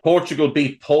 Portugal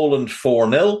beat Poland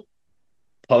 4-0.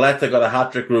 Pauleta got a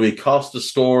hat-trick. Rui Costa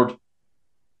scored.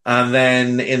 And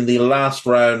then in the last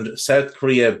round, South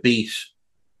Korea beat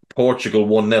Portugal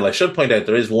 1-0. I should point out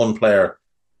there is one player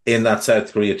in that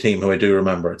South Korea team who I do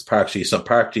remember. It's Park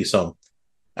Ji-sung.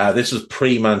 This was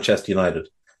pre-Manchester United.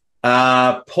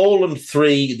 Poland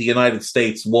 3, the United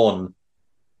States 1.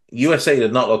 USA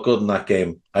did not look good in that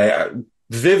game. I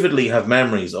vividly have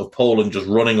memories of Poland just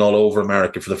running all over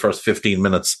America for the first 15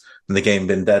 minutes and the game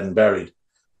being dead and buried.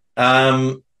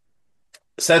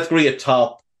 South Korea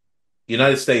top,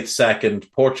 United States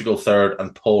second, Portugal third,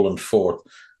 and Poland fourth.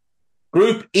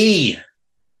 Group E.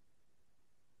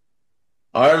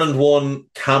 Ireland 1,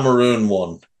 Cameroon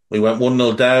 1. We went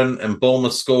 1-0 down, and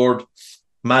Mboma scored.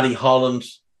 Matty Holland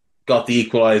got the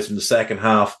equaliser in the second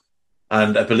half,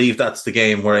 and I believe that's the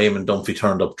game where Eamon Dunphy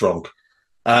turned up drunk.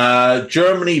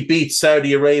 Germany beat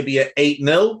Saudi Arabia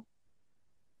 8-0.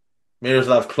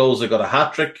 Miroslav Klose got a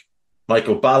hat-trick.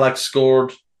 Michael Ballack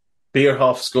scored.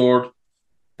 Bierhoff scored.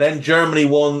 Then Germany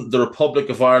won. The Republic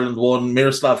of Ireland won.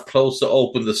 Miroslav Klose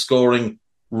opened the scoring.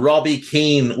 Robbie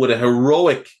Keane with a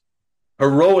heroic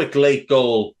late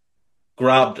goal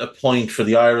grabbed a point for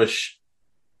the Irish.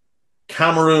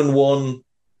 Cameroon won.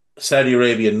 Saudi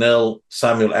Arabia 0.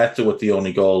 Samuel Eto'o with the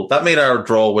only goal. That made our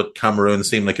draw with Cameroon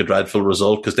seem like a dreadful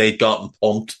result because they'd gotten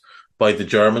pumped by the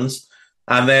Germans.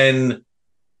 And then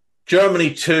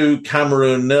Germany 2,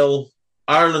 Cameroon 0.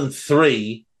 Ireland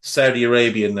 3, Saudi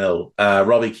Arabia 0.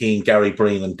 Robbie Keane, Gary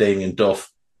Breen, and Damien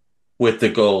Duff with the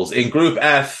goals. In Group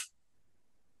F,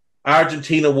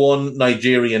 Argentina 1,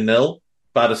 Nigeria 0.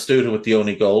 Batistuta with the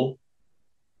only goal.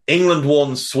 England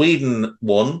 1, Sweden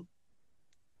 1.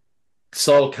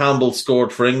 Sol Campbell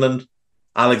scored for England.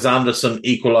 Alexanderson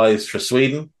equalised for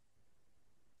Sweden.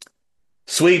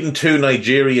 Sweden 2,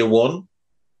 Nigeria 1.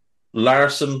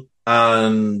 Larsson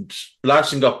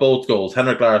got both goals.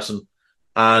 Henrik Larsson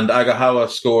and Agahawa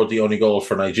scored the only goal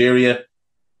for Nigeria.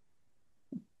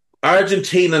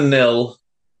 Argentina 0,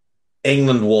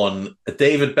 England 1. A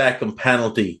David Beckham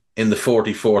penalty in the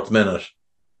 44th minute.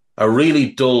 A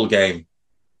really dull game.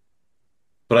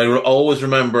 But I always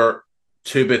remember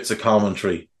 2 bits of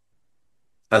commentary.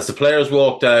 As the players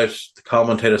walked out, the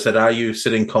commentator said, "Are you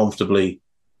sitting comfortably?"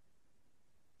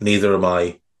 Neither am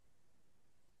I.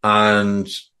 And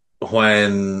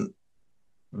when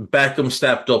Beckham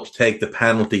stepped up to take the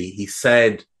penalty, he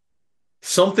said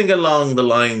something along the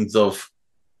lines of,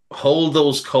 "Hold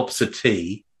those cups of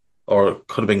tea," or it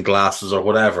could have been glasses or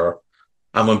whatever.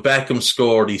 And when Beckham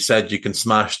scored, he said, "You can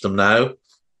smash them now."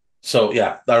 So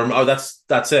yeah, that's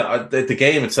it. The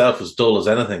game itself was dull as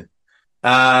anything.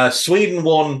 Sweden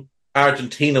won,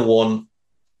 Argentina won.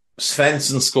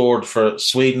 Svensson scored for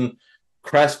Sweden.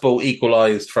 Crespo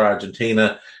equalised for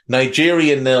Argentina.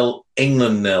 Nigeria 0,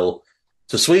 England 0.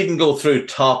 So Sweden go through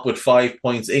top with 5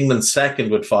 points. England second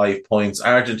with 5 points.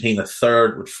 Argentina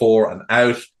third with 4 and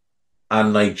out.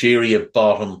 And Nigeria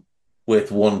bottom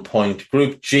with 1 point.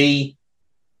 Group G,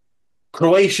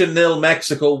 Croatia 0,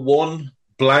 Mexico 1.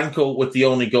 Blanco with the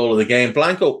only goal of the game.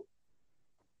 Blanco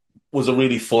was a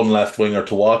really fun left winger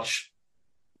to watch.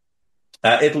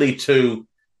 Italy 2,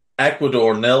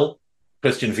 Ecuador 0.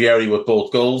 Christian Vieri with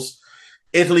both goals.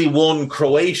 Italy 1,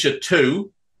 Croatia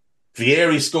 2.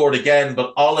 Vieri scored again,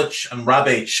 but Olic and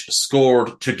Rabic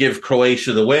scored to give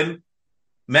Croatia the win.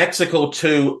 Mexico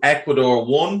 2, Ecuador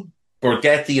 1.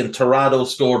 Borghetti and Torrado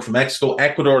scored for Mexico.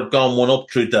 Ecuador had gone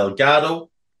 1-up through Delgado.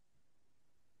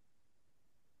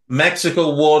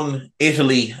 Mexico 1,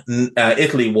 Italy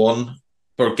 1.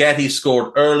 Borghetti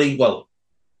scored early. Well,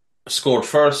 scored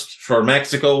first for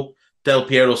Mexico. Del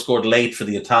Piero scored late for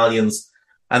the Italians.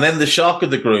 And then the shock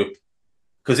of the group,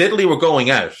 because Italy were going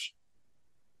out.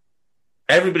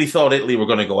 Everybody thought Italy were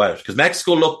going to go out because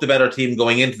Mexico looked the better team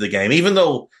going into the game, even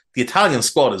though the Italian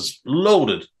squad is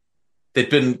loaded. They'd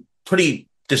been pretty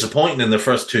disappointing in their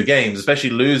first two games, especially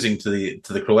losing to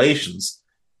the Croatians.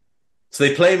 So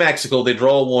they play Mexico, they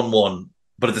draw 1-1,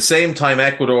 but at the same time,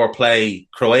 Ecuador play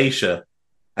Croatia,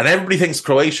 and everybody thinks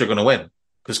Croatia are going to win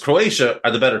because Croatia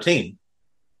are the better team.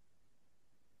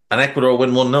 And Ecuador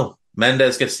win 1-0.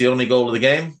 Mendes gets the only goal of the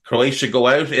game. Croatia go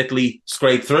out, Italy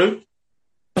scrape through.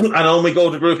 And on we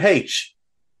go to Group H.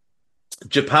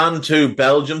 Japan 2,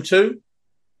 Belgium 2.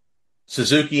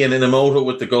 Suzuki and Inamoto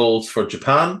with the goals for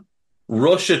Japan.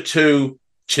 Russia 2,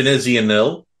 Tunisia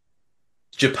 0.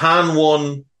 Japan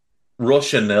 1,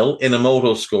 Russia 0.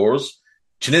 Inamoto scores.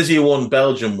 Tunisia 1,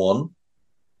 Belgium 1.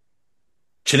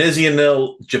 Tunisia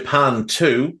 0, Japan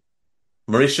 2.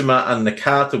 Marishima and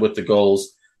Nakata with the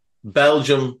goals.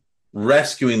 Belgium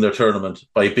rescuing their tournament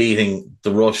by beating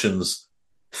the Russians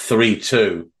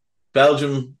 3-2.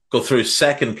 Belgium go through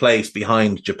second place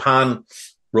behind Japan.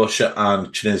 Russia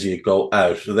and Tunisia go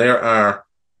out. So there are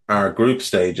our group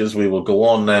stages. We will go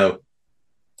on now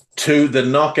to the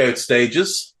knockout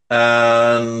stages.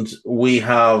 And we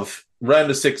have round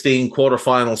of 16,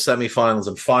 quarterfinals, semi-finals,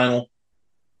 and final.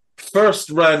 First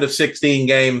round of 16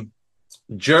 game,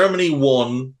 Germany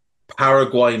 1,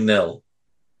 Paraguay 0.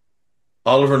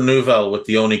 Oliver Neuville with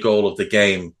the only goal of the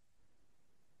game.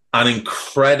 An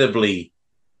incredibly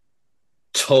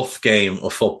tough game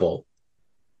of football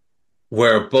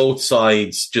where both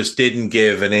sides just didn't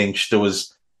give an inch. There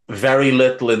was very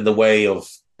little in the way of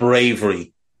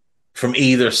bravery from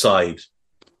either side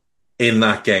in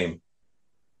that game.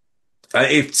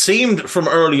 It seemed from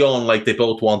early on like they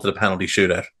both wanted a penalty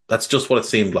shootout. That's just what it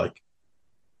seemed like.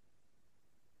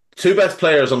 Two best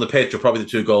players on the pitch are probably the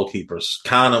two goalkeepers.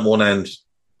 Khan at one end,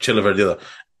 Chilavert at the other.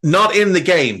 Not in the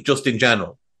game, just in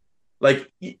general.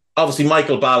 Like, obviously,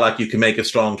 Michael Ballack, you can make a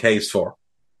strong case for.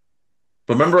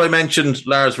 But remember I mentioned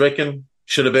Lars Ricken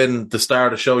should have been the star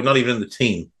of the show, not even in the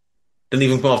team. Didn't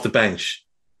even come off the bench.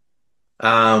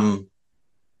 Denmark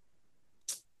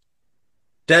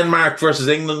versus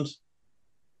England.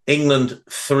 England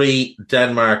 3,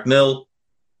 Denmark 0.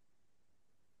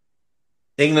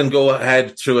 England go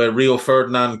ahead through a Rio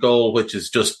Ferdinand goal, which is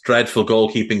just dreadful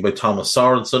goalkeeping by Thomas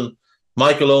Sorensen.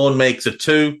 Michael Owen makes it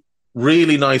 2.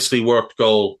 Really nicely worked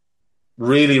goal.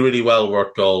 Really, really well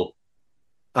worked goal.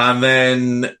 And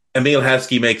then Emil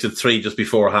Heskey makes it 3 just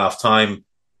before half-time.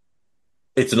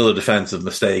 It's another defensive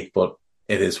mistake, but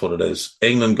it is what it is.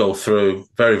 England go through,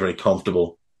 very, very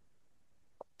comfortable,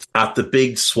 at the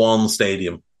Big Swan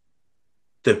Stadium.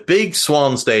 The Big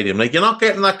Swan Stadium. Like, you're not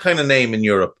getting that kind of name in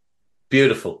Europe.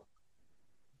 Beautiful.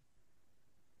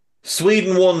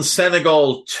 Sweden 1,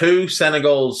 Senegal 2.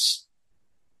 Senegal's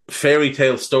fairy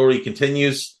tale story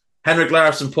continues. Henrik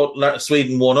Larsson put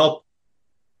Sweden 1 up,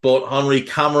 but Henri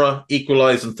Camara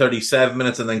equalised in 37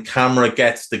 minutes, and then Camara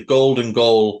gets the golden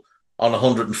goal on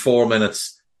 104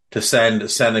 minutes to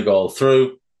send Senegal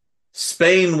through.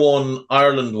 Spain 1,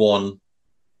 Ireland 1.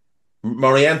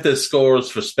 Morientes scores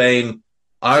for Spain.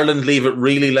 Ireland leave it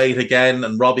really late again,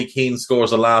 and Robbie Keane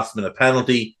scores a last-minute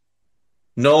penalty.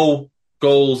 No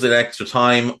goals in extra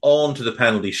time, on to the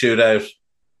penalty shootout,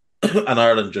 and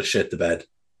Ireland just shit the bed.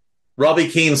 Robbie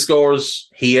Keane scores,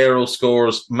 Hierro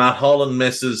scores, Matt Holland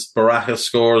misses, Barajas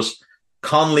scores,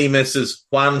 Conley misses,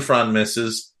 Juanfran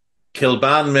misses,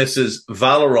 Kilban misses,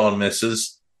 Valeron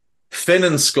misses,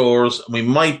 Finnan scores, and we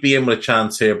might be in with a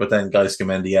chance here, but then Gaisca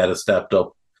Mendieta stepped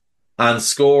up and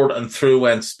scored, and through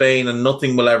went Spain, and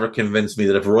nothing will ever convince me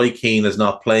that if Roy Keane is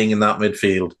not playing in that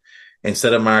midfield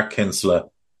instead of Mark Kinsella,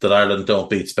 that Ireland don't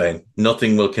beat Spain.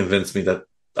 Nothing will convince me that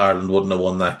Ireland wouldn't have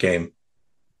won that game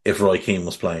if Roy Keane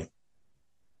was playing.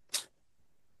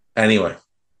 Anyway.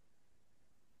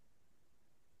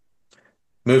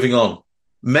 Moving on.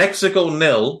 Mexico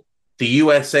 0, the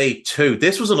USA 2.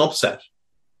 This was an upset.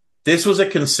 This was a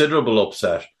considerable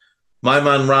upset. My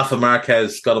man Rafa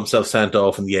Marquez got himself sent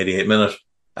off in the 88th minute,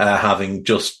 having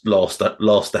just lost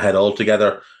the head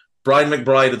altogether. Brian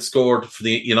McBride had scored for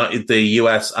the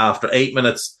US after 8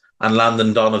 minutes, and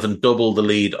Landon Donovan doubled the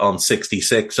lead on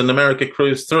 66, and America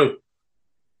cruised through.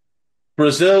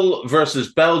 Brazil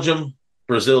versus Belgium.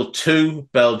 Brazil 2,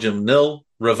 Belgium 0.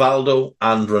 Rivaldo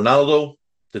and Ronaldo,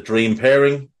 the dream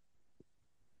pairing.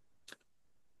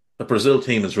 The Brazil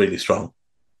team is really strong.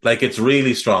 Like, it's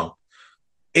really strong.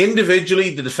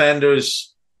 Individually, the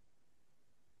defenders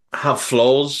have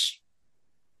flaws.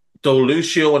 Though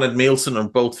Lucio and Edmilson are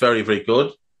both very, very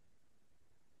good.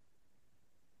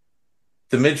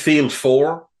 The midfield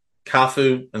four,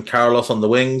 Cafu and Carlos on the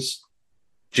wings,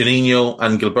 Juninho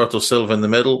and Gilberto Silva in the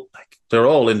middle. They're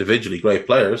all individually great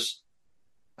players.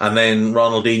 And then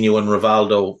Ronaldinho and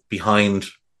Rivaldo behind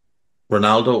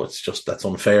Ronaldo. That's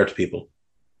unfair to people.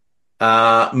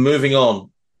 Moving on.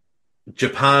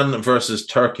 Japan versus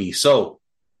Turkey. So,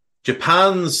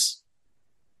 Japan's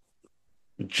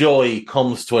joy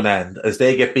comes to an end as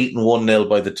they get beaten 1-0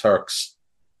 by the Turks.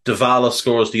 Dybala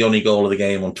scores the only goal of the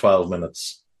game on 12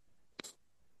 minutes.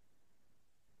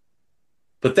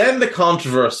 But then the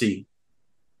controversy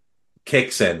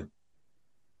kicks in.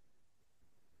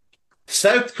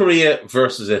 South Korea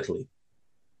versus Italy.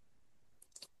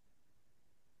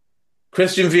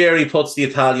 Christian Vieri puts the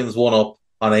Italians 1-up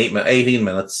on 18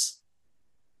 minutes.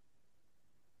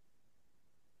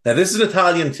 Now, this is an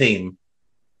Italian team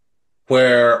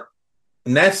where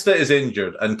Nesta is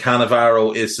injured and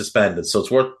Cannavaro is suspended, so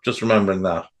it's worth just remembering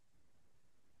that.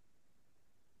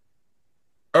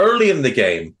 Early in the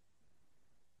game,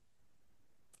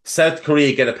 South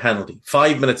Korea get a penalty.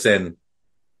 5 minutes in,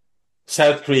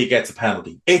 South Korea gets a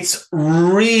penalty. It's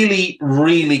really,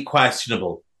 really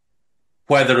questionable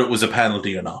whether it was a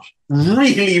penalty or not.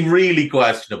 Really, really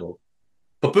questionable.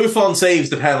 But Buffon saves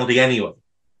the penalty anyway.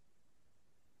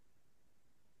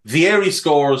 Vieri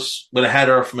scores with a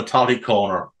header from a Totti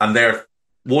corner, and they're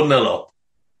 1-0 up.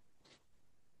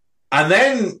 And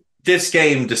then this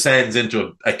game descends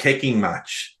into a kicking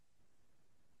match.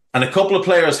 And a couple of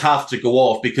players have to go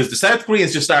off because the South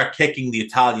Koreans just start kicking the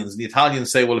Italians. And the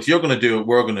Italians say, well, if you're going to do it,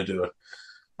 we're going to do it.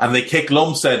 And they kick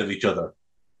lumps out of each other.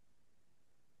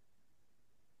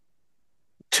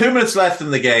 2 minutes left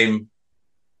in the game.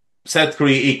 South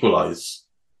Korea equalise.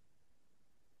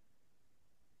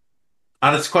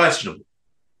 And it's questionable.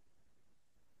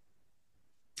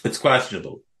 It's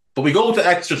questionable. But we go to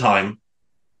extra time.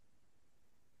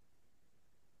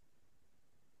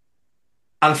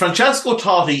 And Francesco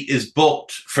Totti is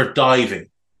booked for diving.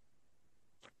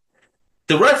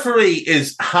 The referee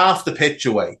is half the pitch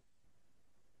away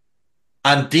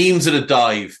and deems it a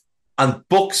dive and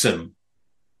books him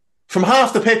from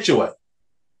half the pitch away.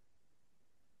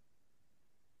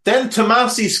 Then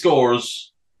Tomasi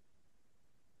scores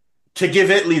to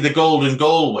give Italy the golden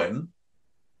goal win,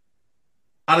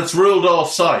 and it's ruled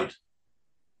offside.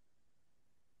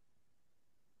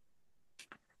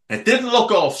 It didn't look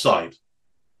offside.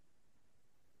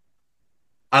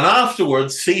 And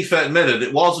afterwards, FIFA admitted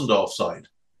it wasn't offside.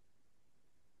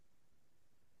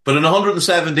 But in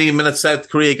 117 minutes, South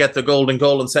Korea get the golden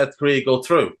goal and South Korea go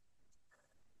through.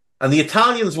 And the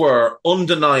Italians were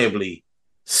undeniably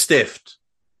stiffed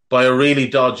by a really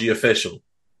dodgy official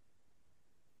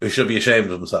who should be ashamed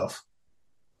of himself.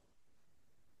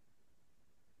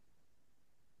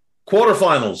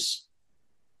 Quarterfinals.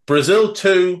 Brazil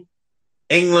 2,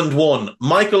 England 1.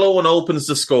 Michael Owen opens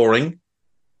the scoring,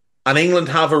 and England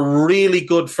have a really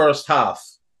good first half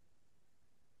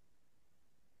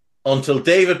until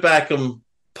David Beckham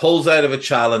pulls out of a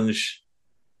challenge.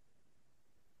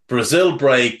 Brazil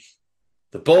break.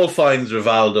 The ball finds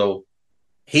Rivaldo.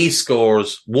 He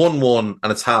scores 1-1,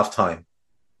 and it's half-time.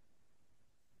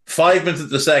 5 minutes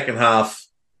into the second half,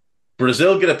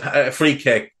 Brazil get a free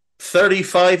kick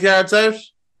 35 yards out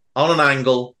on an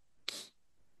angle.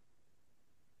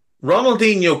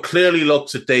 Ronaldinho clearly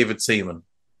looks at David Seaman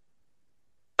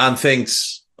and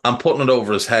thinks, I'm putting it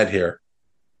over his head here.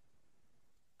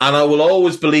 And I will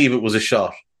always believe it was a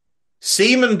shot.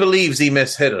 Seaman believes he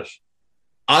mishit it.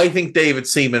 I think David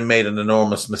Seaman made an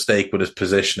enormous mistake with his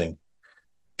positioning.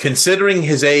 Considering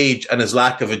his age and his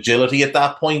lack of agility at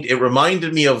that point, it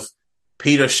reminded me of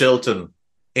Peter Shilton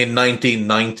in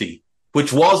 1990,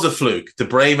 which was a fluke, the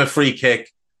Brahma free kick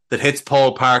that hits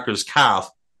Paul Parker's calf.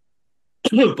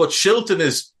 But Shilton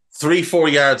is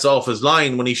 3-4 yards off his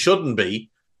line when he shouldn't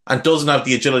be and doesn't have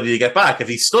the agility to get back. If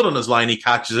he stood on his line, he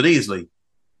catches it easily.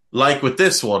 Like with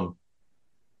this one,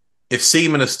 if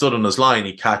Seaman has stood on his line,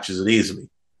 he catches it easily.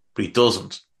 But he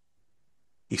doesn't.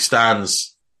 He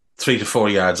stands 3 to 4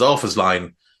 yards off his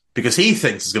line because he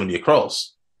thinks it's going to be a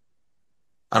cross.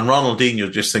 And Ronaldinho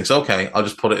just thinks, okay, I'll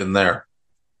just put it in there.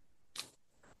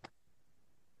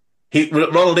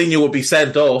 Ronaldinho would be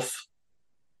sent off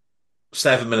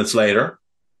 7 minutes later.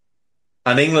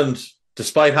 And England,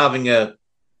 despite having a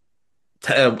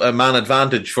man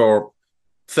advantage for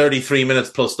 33 minutes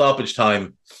plus stoppage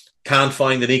time, can't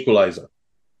find an equaliser.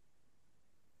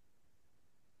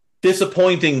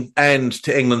 Disappointing end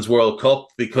to England's World Cup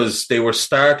because they were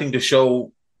starting to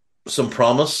show some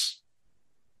promise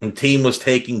and the team was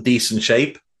taking decent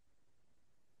shape,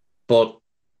 but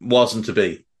wasn't to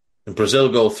be. And Brazil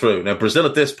go through. Now, Brazil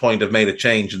at this point have made a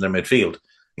change in their midfield.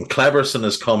 and Kleberson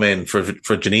has come in for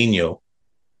Juninho,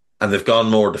 and they've gone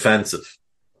more defensive.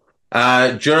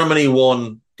 Germany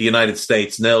won, the United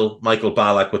States 0. Michael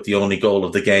Ballack with the only goal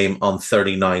of the game on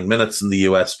 39 minutes, and the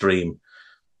US dream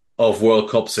of World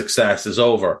Cup success is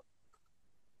over.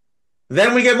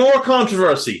 Then we get more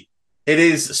controversy. It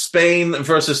is Spain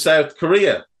versus South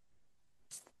Korea.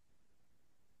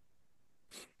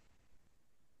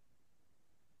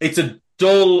 It's a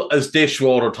dull as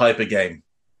dishwater type of game.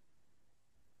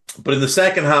 But in the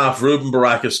second half, Ruben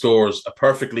Baraka scores a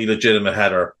perfectly legitimate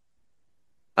header,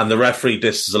 and the referee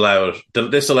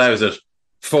disallows it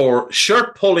for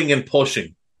shirt pulling and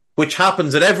pushing, which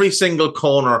happens at every single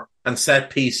corner and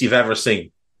set piece you've ever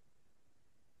seen.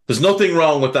 There's nothing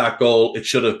wrong with that goal. It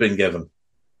should have been given.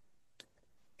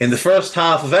 In the first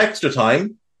half of extra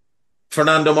time,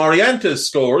 Fernando Morientes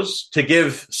scores to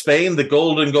give Spain the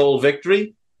golden goal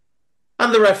victory,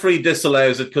 and the referee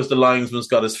disallows it because the linesman's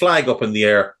got his flag up in the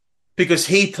air because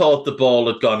he thought the ball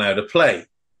had gone out of play,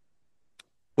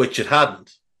 which it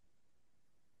hadn't.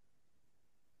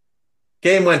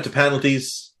 Game went to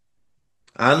penalties,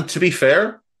 and to be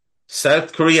fair,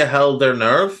 South Korea held their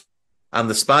nerve, and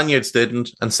the Spaniards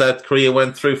didn't, and South Korea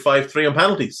went through 5-3 on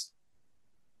penalties.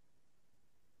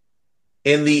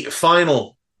 In the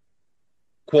final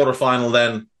quarterfinal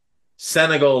then,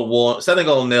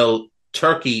 Senegal 0,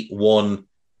 Turkey 1.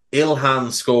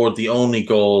 Ilhan scored the only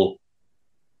goal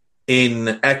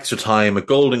in extra time, a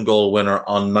golden goal winner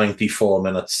on 94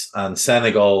 minutes. And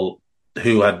Senegal,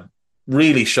 who had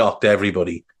really shocked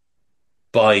everybody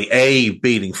by A,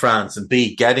 beating France, and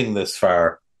B, getting this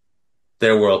far,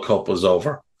 their World Cup was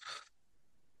over.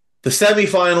 The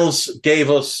semi-finals gave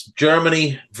us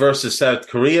Germany versus South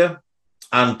Korea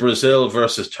and Brazil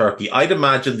versus Turkey. I'd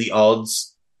imagine the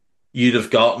odds you'd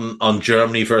have gotten on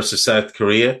Germany versus South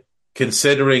Korea,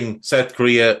 considering South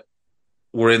Korea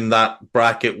were in that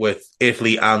bracket with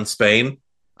Italy and Spain.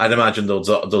 I'd imagine those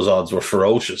odds were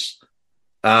ferocious.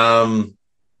 And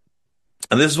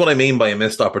this is what I mean by a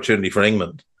missed opportunity for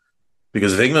England.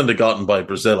 Because if England had gotten by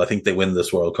Brazil, I think they win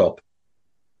this World Cup.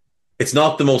 It's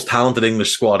not the most talented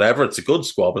English squad ever. It's a good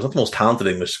squad, but it's not the most talented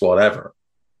English squad ever.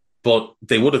 But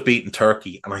they would have beaten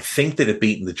Turkey, and I think they'd have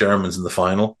beaten the Germans in the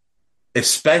final.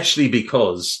 Especially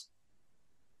because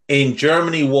in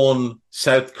Germany 1,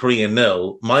 South Korea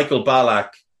 0, Michael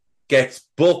Ballack gets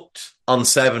booked on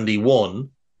 71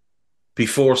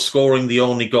 before scoring the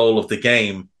only goal of the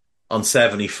game on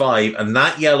 75. And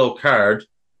that yellow card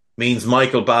means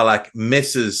Michael Ballack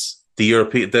misses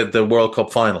the World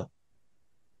Cup final.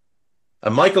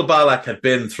 And Michael Ballack had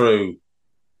been through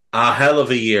a hell of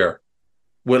a year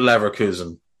with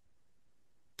Leverkusen.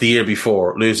 The year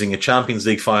before, losing a Champions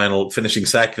League final, finishing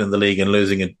second in the league and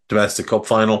losing a domestic cup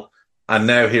final. And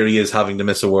now here he is having to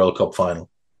miss a World Cup final.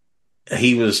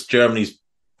 He was Germany's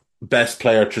best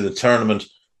player through the tournament,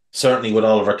 certainly with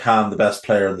Oliver Kahn, the best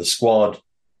player in the squad.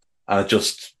 And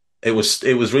it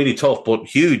was really tough, but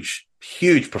huge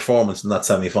performance in that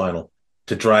semi-final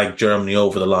to drag Germany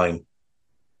over the line.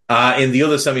 In the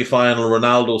other semi-final,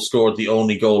 Ronaldo scored the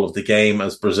only goal of the game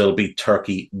as Brazil beat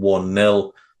Turkey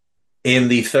 1-0. In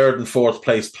the third and fourth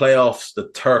place playoffs, the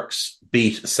Turks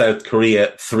beat South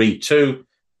Korea 3-2.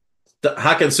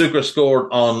 Hakan Şükür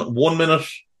scored on 1 minute.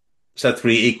 South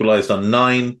Korea equalised on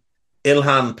 9.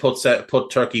 Ilhan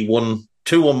put Turkey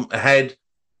 2-1 ahead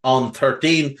on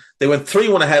 13. They went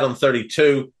 3-1 ahead on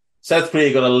 32. South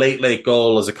Korea got a late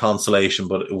goal as a consolation,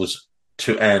 but it was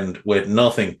to end with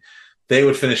nothing. They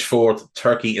would finish fourth,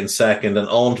 Turkey in second, and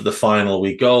on to the final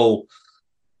we go.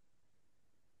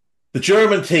 The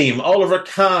German team, Oliver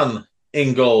Kahn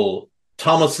in goal,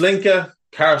 Thomas Linke,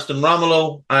 Karsten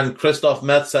Ramelow, and Christoph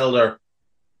Metzelder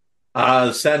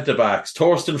as centre-backs.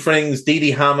 Torsten Frings,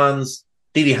 Didi Hamann,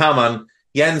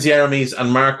 Jens Jeremys,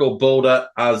 and Marco Bode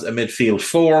as a midfield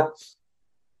four.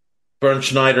 Bernd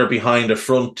Schneider behind a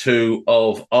front two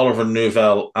of Oliver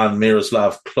Neuville and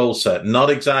Miroslav Klose. Not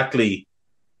exactly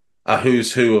a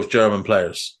who's who of German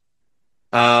players.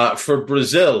 For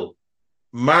Brazil,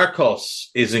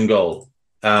 Marcos is in goal.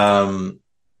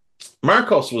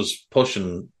 Marcos was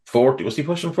pushing 40. Was he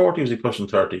pushing 40? Was he pushing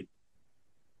 30?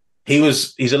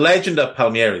 He's a legend at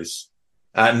Palmeiras.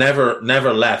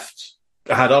 Never left.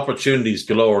 Had opportunities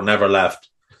galore, never left.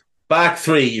 Back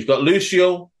three, you've got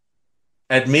Lucio,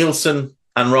 Edmilson,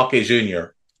 and Roque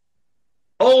Jr.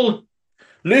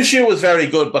 Lucio was very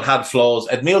good but had flaws.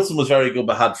 Edmilson was very good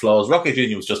but had flaws. Roque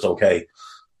Jr. was just okay.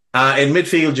 In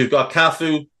midfield, you've got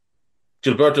Cafu,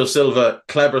 Gilberto Silva,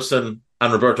 Kleberson,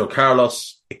 and Roberto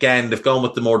Carlos. Again, they've gone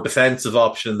with the more defensive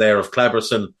option there of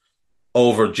Kleberson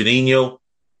over Juninho.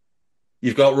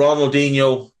 You've got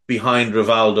Ronaldinho behind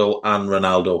Rivaldo and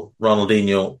Ronaldo.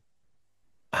 Ronaldinho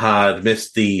had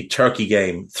missed the Turkey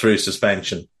game through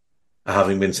suspension,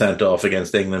 having been sent off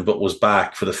against England, but was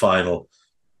back for the final.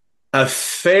 A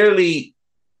fairly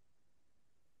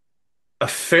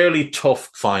tough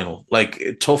final, like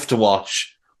tough to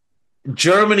watch.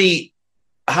 Germany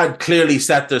had clearly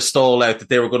set their stall out that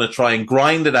they were going to try and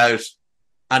grind it out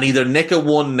and either nick a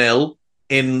 1-0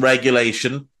 in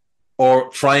regulation or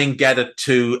try and get it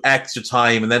to extra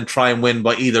time and then try and win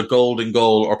by either golden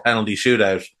goal or penalty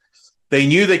shootout. They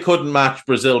knew they couldn't match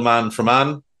Brazil man for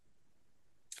man.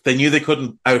 They knew they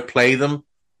couldn't outplay them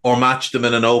or match them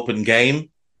in an open game.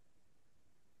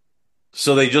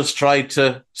 So they just tried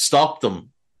to stop them.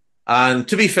 And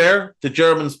to be fair, the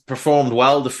Germans performed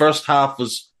well. The first half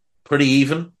was pretty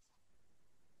even.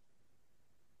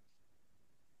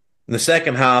 In the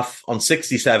second half, on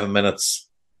 67 minutes,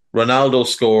 Ronaldo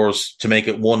scores to make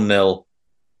it 1-0.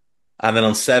 And then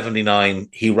on 79,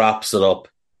 he wraps it up.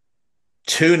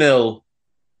 2-0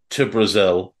 to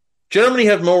Brazil. Germany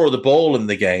had more of the ball in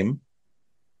the game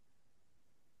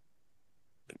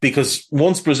because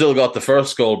once Brazil got the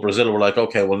first goal, Brazil were like,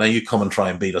 okay, well, now you come and try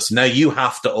and beat us. Now you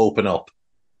have to open up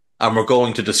and we're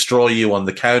going to destroy you on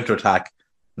the counterattack.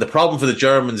 The problem for the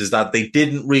Germans is that they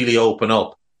didn't really open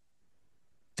up.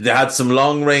 They had some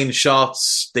long-range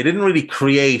shots. They didn't really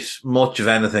create much of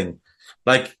anything.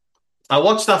 Like, I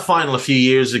watched that final a few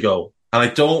years ago, and I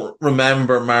don't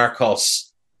remember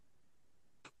Marcos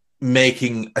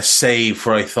making a save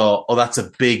where I thought, oh, that's a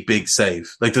big, big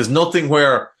save. Like, there's nothing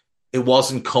where it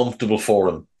wasn't comfortable for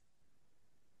him.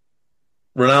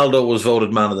 Ronaldo was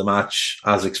voted man of the match,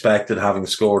 as expected, having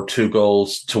scored 2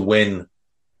 goals to win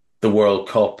the World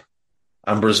Cup.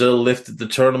 And Brazil lifted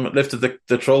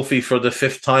the trophy for the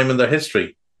 5th time in their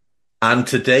history. And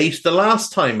to date, the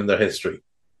last time in their history.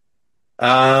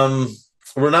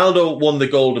 Ronaldo won the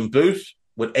Golden Boot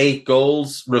with 8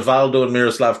 goals. Rivaldo and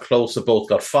Miroslav Klose both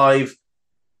got 5.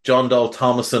 John Dahl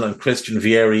Tomasson and Christian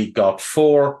Vieri got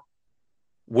 4.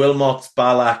 Wilmots,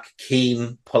 Ballack,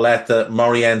 Keane, Pauletta,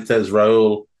 Morientes,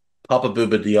 Raul, Papa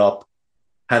Bouba Diop,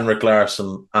 Henrik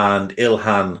Larsson and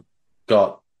Ilhan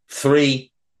got 3.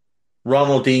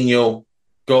 Ronaldinho,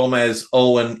 Gomez,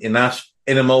 Owen,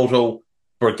 Inamoto,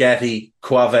 Borghetti,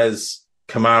 Quaves,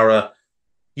 Camara,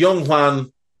 Young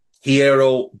Juan,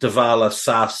 Hierro, Dybala,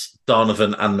 Sass,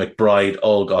 Donovan and McBride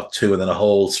all got 2, and then a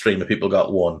whole stream of people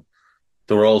got 1.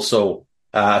 There were also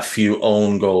a few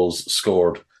own goals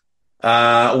scored.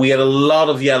 We had a lot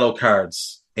of yellow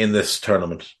cards in this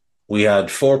tournament. We had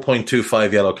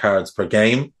 4.25 yellow cards per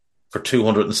game for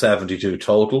 272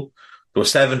 total. There were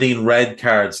 17 red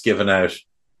cards given out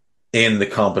in the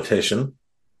competition.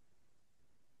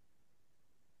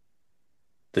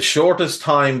 The shortest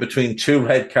time between 2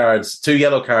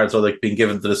 yellow cards are being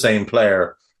given to the same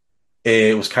player,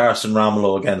 it was Carson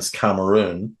Ramelow against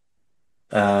Cameroon.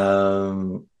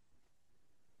 Yeah.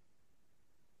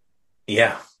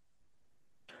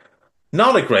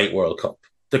 Not a great World Cup.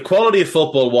 The quality of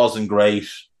football wasn't great.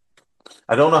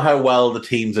 I don't know how well the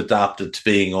teams adapted to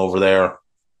being over there.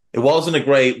 It wasn't a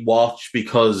great watch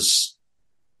because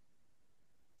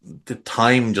the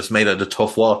time just made it a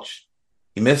tough watch.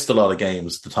 You missed a lot of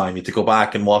games at the time. You had to go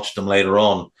back and watch them later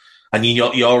on. And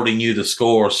you already knew the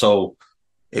score, so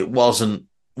it wasn't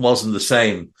the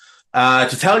same.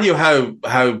 To tell you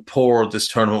how poor this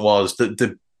tournament was,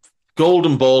 the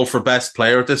golden ball for best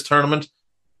player at this tournament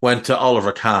went to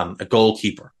Oliver Kahn, a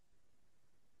goalkeeper.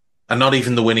 And not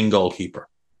even the winning goalkeeper.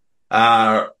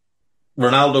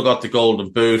 Ronaldo got the Golden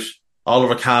Boot.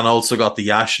 Oliver Kahn also got the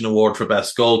Yashin Award for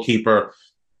Best Goalkeeper.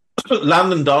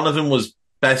 Landon Donovan was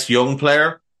Best Young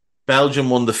Player. Belgium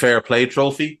won the Fair Play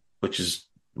Trophy, which is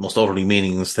the most utterly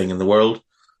meaningless thing in the world.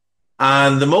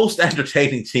 And the most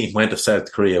entertaining team went to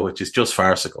South Korea, which is just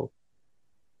farcical.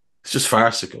 It's just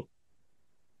farcical.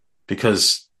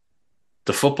 Because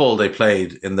the football they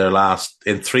played in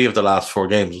 3 of the last 4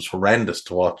 games was horrendous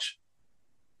to watch.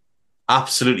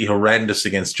 Absolutely horrendous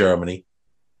against Germany.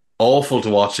 Awful to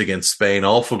watch against Spain.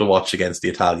 Awful to watch against the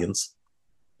Italians.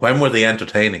 When were they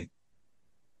entertaining?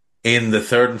 In the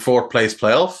 3rd and 4th place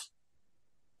playoff?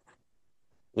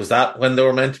 Was that when they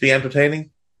were meant to be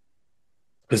entertaining?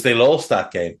 Because they lost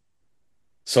that game.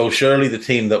 So surely the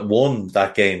team that won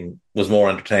that game was more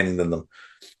entertaining than them.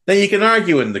 Now you can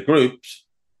argue in the groups,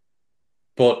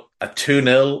 but a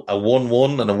 2-0, a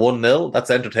 1-1 and a 1-0, that's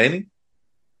entertaining.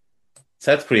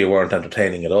 South Korea weren't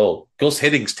entertaining at all. Gus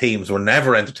Hiddink's teams were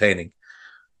never entertaining.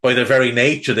 By their very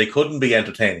nature, they couldn't be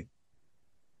entertaining.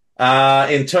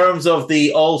 In terms of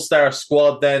the all-star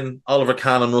squad then, Oliver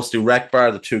Kahn and Rusty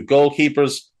Rekbar, the 2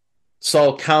 goalkeepers,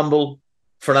 Saul Campbell,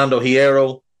 Fernando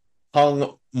Hierro,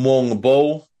 Hong Mwong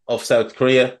Bo of South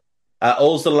Korea.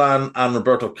 Özdoğan and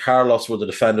Roberto Carlos were the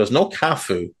defenders. No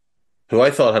Cafu, who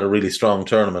I thought had a really strong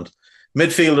tournament.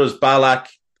 Midfielders, Ballack.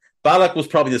 Ballack was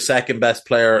probably the second best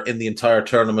player in the entire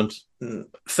tournament.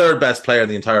 Third best player in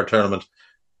the entire tournament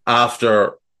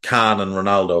after Kahn and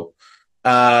Ronaldo.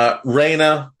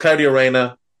 Claudio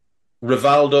Reyna,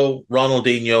 Rivaldo,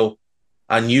 Ronaldinho,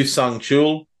 and Yu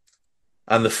Sang-chul.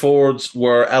 And the forwards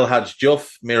were El Hadj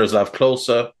Diouf, Miroslav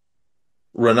Klose,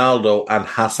 Ronaldo, and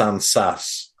Hassan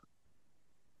Sass.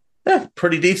 Yeah,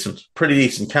 pretty decent. Pretty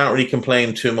decent. Can't really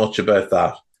complain too much about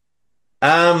that.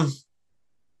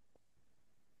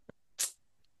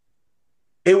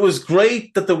 It was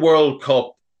great that the World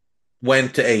Cup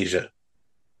went to Asia.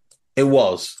 It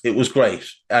was. It was great.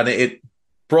 And it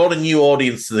brought a new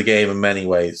audience to the game in many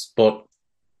ways. But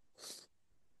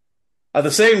at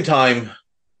the same time,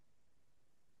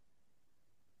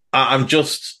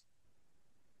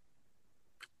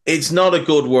 it's not a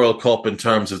good World Cup in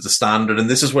terms of the standard. And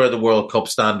this is where the World Cup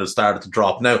standard started to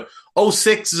drop. Now,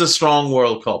 2006 is a strong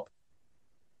World Cup.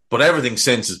 But everything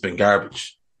since has been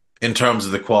garbage in terms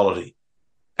of the quality.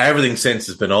 Everything since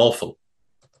has been awful.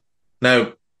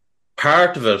 Now,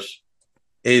 part of it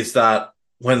is that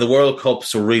when the World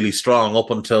Cups were really strong up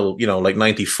until, like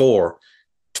 94,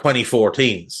 24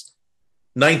 teams.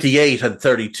 98 had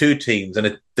 32 teams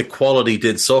and the quality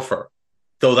did suffer,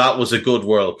 though that was a good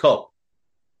World Cup.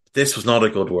 This was not a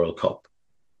good World Cup.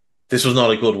 This was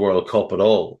not a good World Cup at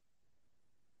all.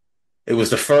 It was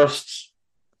the first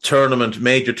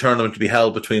major tournament to be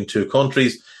held between two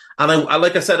countries. And I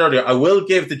like I said earlier, I will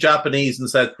give the Japanese and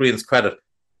South Koreans credit.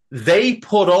 They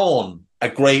put on a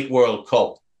great World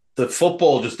Cup. The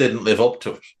football just didn't live up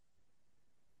to it.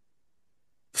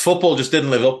 Football just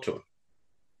didn't live up to it.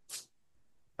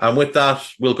 And with that,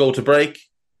 we'll go to break.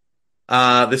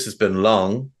 This has been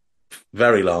long,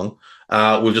 very long.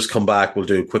 We'll just come back. We'll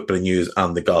do a quick bit of news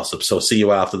and the gossip. So see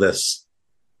you after this.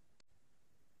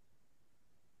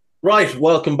 Right,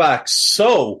 welcome back.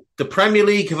 So the Premier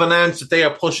League have announced that they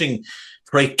are pushing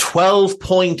for a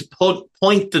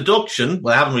 12-point deduction.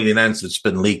 Well, I haven't really announced it. It's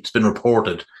been leaked. It's been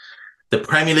reported. The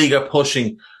Premier League are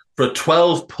pushing for a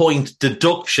 12-point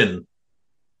deduction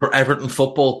for Everton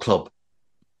Football Club.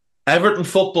 Everton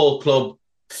Football Club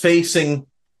facing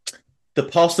the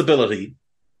possibility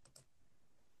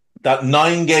that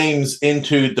 9 games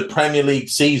into the Premier League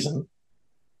season,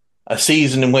 a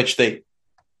season in which they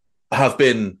have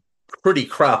been pretty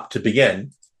crap to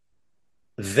begin,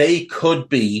 they could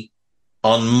be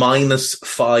on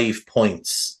 -5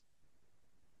 points.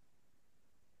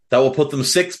 That will put them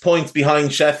 6 points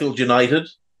behind Sheffield United,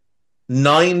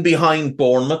 9 behind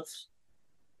Bournemouth,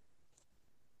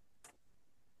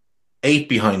 8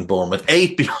 behind Bournemouth,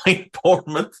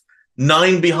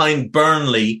 9 behind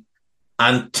Burnley,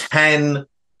 and 10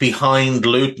 behind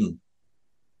Luton.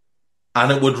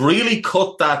 And it would really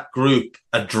cut that group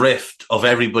adrift of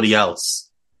everybody else,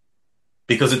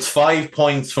 because it's 5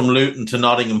 points from Luton to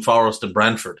Nottingham Forest and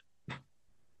Brentford.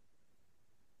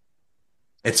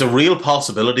 It's a real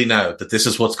possibility now that this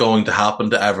is what's going to happen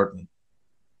to Everton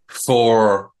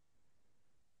for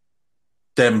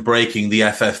them breaking the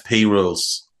FFP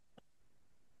rules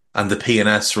and the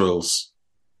P&S rules.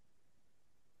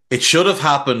 It should have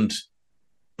happened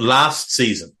last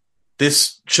season.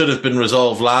 This should have been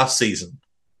resolved last season.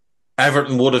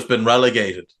 Everton would have been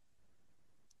relegated.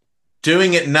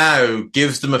 Doing it now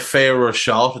gives them a fairer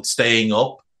shot at staying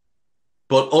up,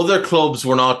 but other clubs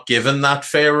were not given that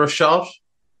fairer shot.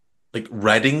 Like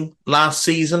Reading last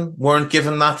season weren't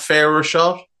given that fairer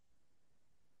shot.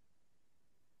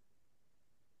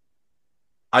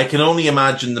 I can only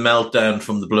imagine the meltdown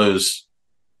from the Blues.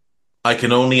 But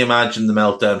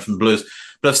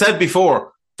I've said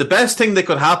before, the best thing that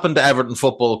could happen to Everton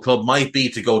Football Club might be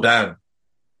to go down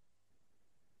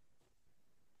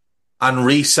and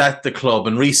reset the club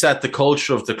and reset the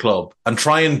culture of the club and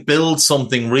try and build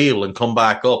something real and come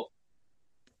back up.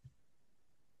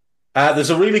 There's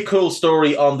a really cool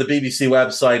story on the BBC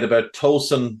website about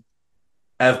Tosin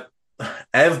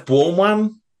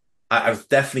Evbuomwan. I've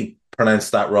definitely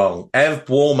pronounced that wrong.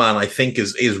 Evbuomwan, I think,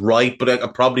 is right, but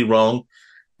I'm probably wrong.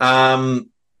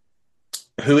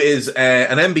 Who is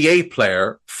an NBA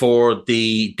player for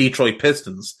the Detroit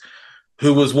Pistons,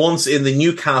 who was once in the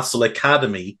Newcastle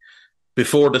Academy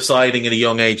before deciding at a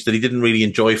young age that he didn't really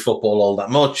enjoy football all that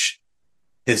much.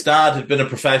 His dad had been a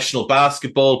professional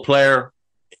basketball player.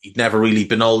 He'd never really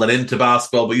been all that into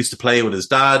basketball, but used to play with his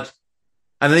dad.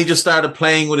 And then he just started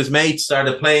playing with his mates,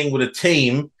 started playing with a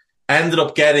team, ended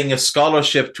up getting a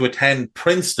scholarship to attend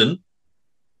Princeton,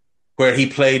 where he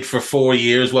played for 4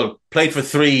 years. Well, played for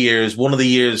 3 years. One of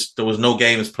the years there was no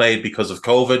games played because of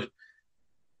COVID.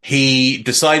 He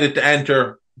decided to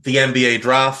enter the NBA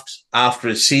draft after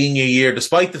his senior year,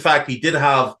 despite the fact he did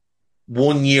have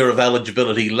 1 year of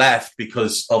eligibility left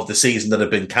because of the season that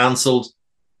had been cancelled.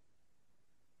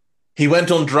 He went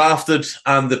undrafted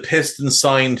and the Pistons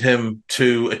signed him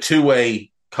to a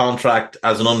 2-way contract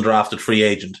as an undrafted free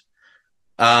agent.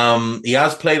 He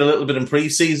has played a little bit in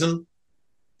preseason.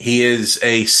 He is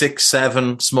a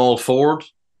 6'7" small forward.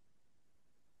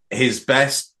 His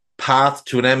best path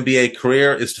to an NBA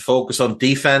career is to focus on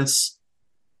defense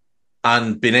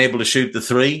and being able to shoot the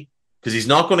three, because he's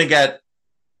not going to get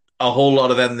a whole lot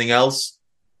of anything else.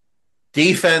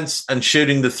 Defense and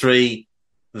shooting the three,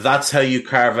 that's how you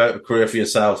carve out a career for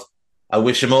yourself. I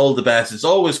wish him all the best.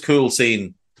 It's always cool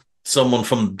seeing someone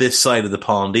from this side of the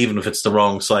pond, even if it's the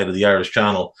wrong side of the Irish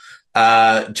Channel,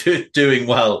 doing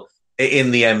well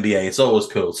in the NBA. It's always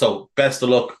cool. So best of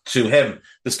luck to him.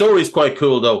 The story is quite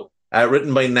cool, though.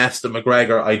 Written by Nesta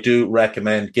McGregor. I do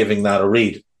recommend giving that a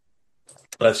read.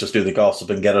 Let's just do the gossip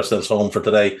and get ourselves home for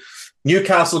today.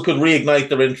 Newcastle could reignite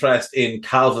their interest in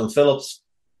Calvin Phillips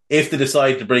if they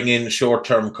decide to bring in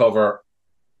short-term cover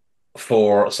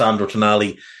for Sandro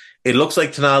Tonali. It looks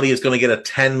like Tonali is going to get a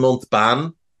 10-month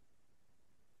ban.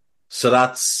 So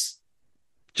that's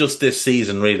just this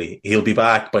season, really. He'll be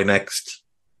back by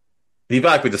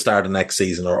the start of next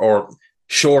season or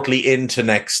shortly into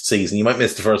next season. You might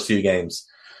miss the first few games.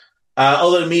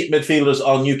 Other midfielders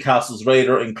on Newcastle's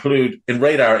radar include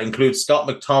Scott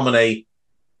McTominay,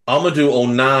 Amadou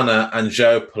Onana, and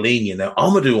João Palhinha. Now,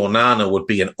 Amadou Onana would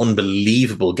be an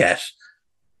unbelievable get.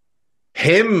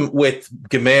 Him with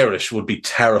Guimaraes would be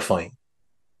terrifying.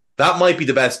 That might be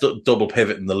the best double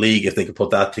pivot in the league if they could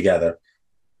put that together.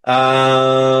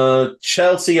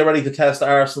 Chelsea are ready to test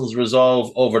Arsenal's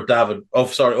resolve over Aaron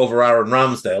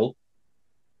Ramsdale.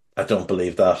 I don't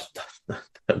believe that.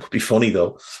 That would be funny,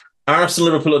 though.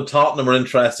 Arsenal, Liverpool, and Tottenham are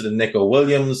interested in Nico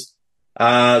Williams.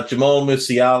 Jamal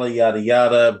Musiala, yada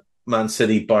yada. Man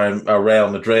City, Bayern,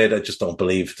 Real Madrid. I just don't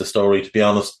believe the story, to be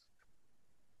honest.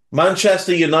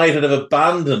 Manchester United have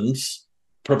abandoned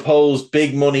proposed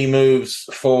big money moves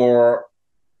for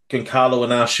Goncalo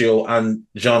Inacio and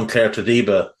Jean-Claire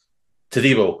Todibo.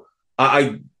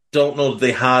 I don't know that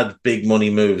they had big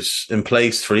money moves in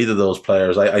place for either of those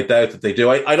players. I doubt that they do.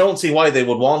 I don't see why they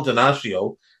would want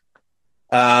Inacio.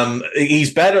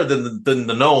 He's better than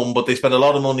the Gnome, but they spend a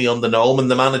lot of money on the Gnome,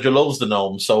 and the manager loves the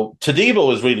Gnome. So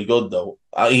Todibo is really good, though.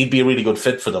 He'd be a really good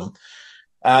fit for them.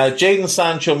 Jadon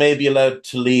Sancho may be allowed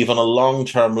to leave on a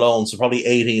long-term loan, so probably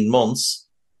 18 months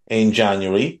in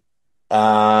January.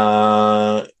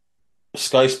 Sky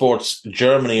Sports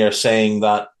Germany are saying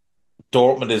that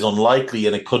Dortmund is unlikely,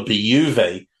 and it could be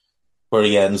Juve where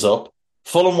he ends up.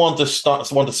 Fulham want to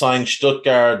sign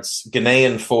Stuttgart's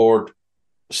Ghanaian forward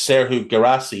Serhou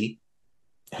Guirassy,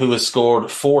 who has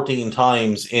scored 14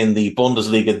 times in the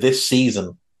Bundesliga this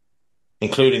season,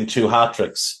 including 2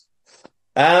 hat-tricks.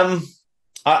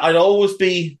 I'd always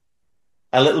be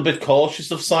a little bit cautious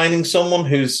of signing someone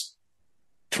who's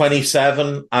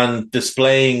 27 and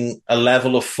displaying a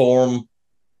level of form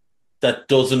that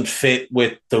doesn't fit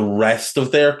with the rest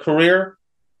of their career.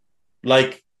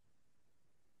 Like,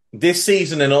 this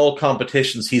season in all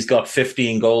competitions, he's got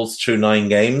 15 goals through 9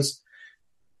 games.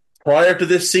 Prior to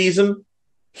this season,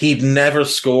 he'd never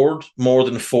scored more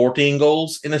than 14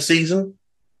 goals in a season.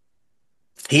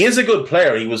 He is a good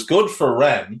player. He was good for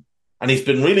Rennes, and he's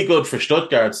been really good for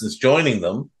Stuttgart since joining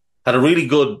them. Had a really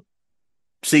good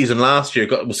season last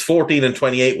year. It was 14 and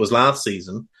 28 was last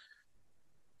season.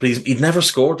 But he'd never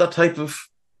scored at that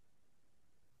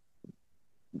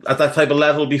type of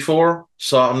level before.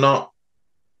 So I'm not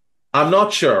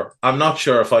sure. I'm not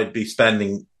sure if I'd be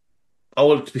spending. Oh,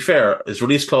 well, to be fair, his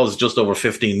release clause is just over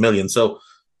 15 million. So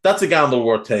that's a gamble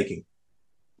worth taking.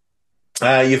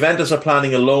 Juventus are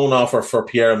planning a loan offer for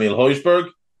Pierre-Emile Højbjerg.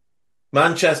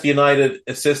 Manchester United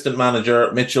assistant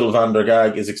manager Mitchell van der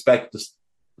Gaag is expected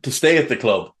to stay at the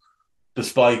club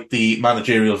despite the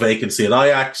managerial vacancy at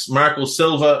Ajax. Marco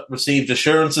Silva received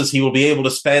assurances he will be able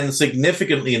to spend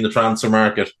significantly in the transfer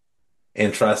market.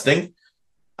 Interesting.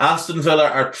 Aston Villa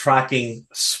are tracking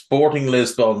Sporting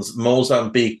Lisbon's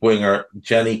Mozambique winger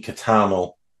Jenny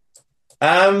Catamo.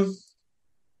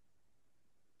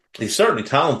 He's certainly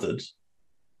talented.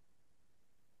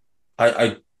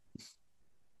 I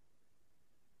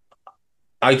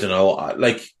don't know.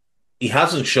 Like, he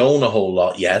hasn't shown a whole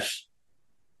lot yet.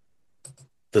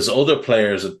 There's other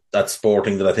players at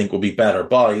Sporting that I think will be better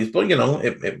buys, but, you know,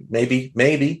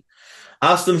 maybe.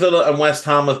 Aston Villa and West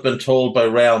Ham have been told by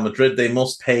Real Madrid they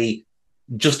must pay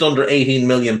just under £18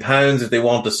 million if they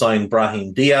want to sign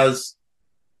Brahim Diaz.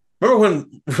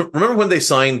 Remember when they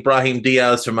signed Brahim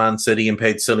Diaz to Man City and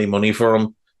paid silly money for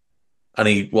him, and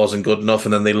he wasn't good enough,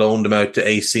 and then they loaned him out to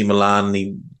AC Milan, and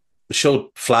he showed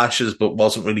flashes but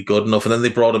wasn't really good enough, and then they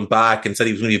brought him back and said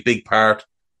he was going to be a big part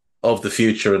of the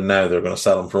future, and now they're going to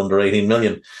sell him for under 18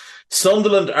 million.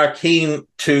 Sunderland are keen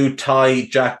to tie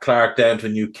Jack Clarke down to a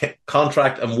new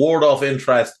contract and ward off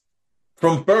interest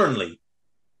from Burnley.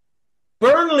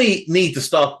 Burnley need to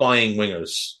stop buying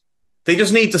wingers. They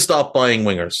just need to stop buying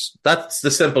wingers. That's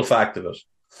the simple fact of it.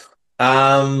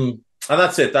 And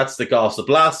that's it. That's the gossip.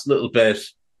 Last little bit,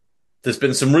 there's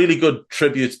been some really good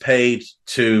tributes paid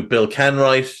to Bill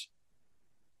Kenwright,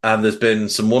 and there's been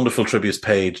some wonderful tributes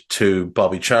paid to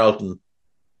Bobby Charlton.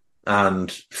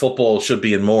 And football should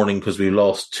be in mourning because we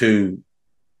lost two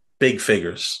big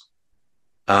figures.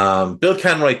 Bill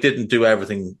Kenwright didn't do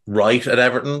everything right at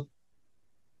Everton,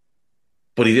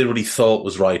 but he did what he thought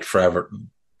was right for Everton.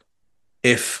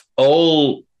 If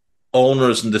all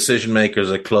owners and decision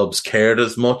makers at clubs cared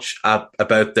as much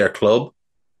about their club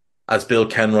as Bill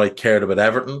Kenwright cared about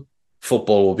Everton,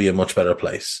 football will be a much better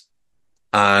place.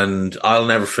 And I'll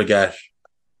never forget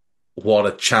what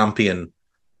a champion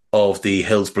of the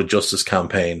Hillsborough Justice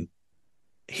campaign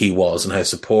he was, and how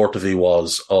supportive he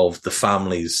was of the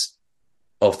families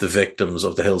of the victims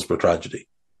of the Hillsborough tragedy.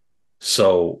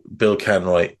 So Bill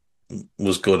Kenwright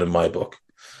was good in my book.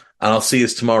 And I'll see you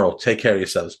tomorrow. Take care of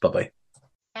yourselves. Bye-bye.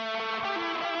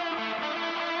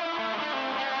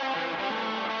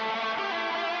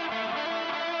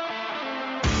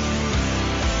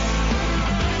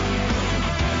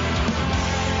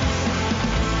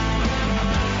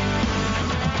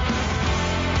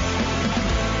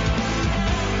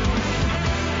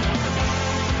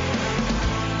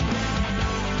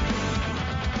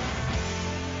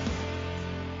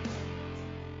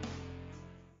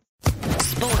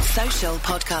 Sports Social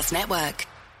Podcast Network.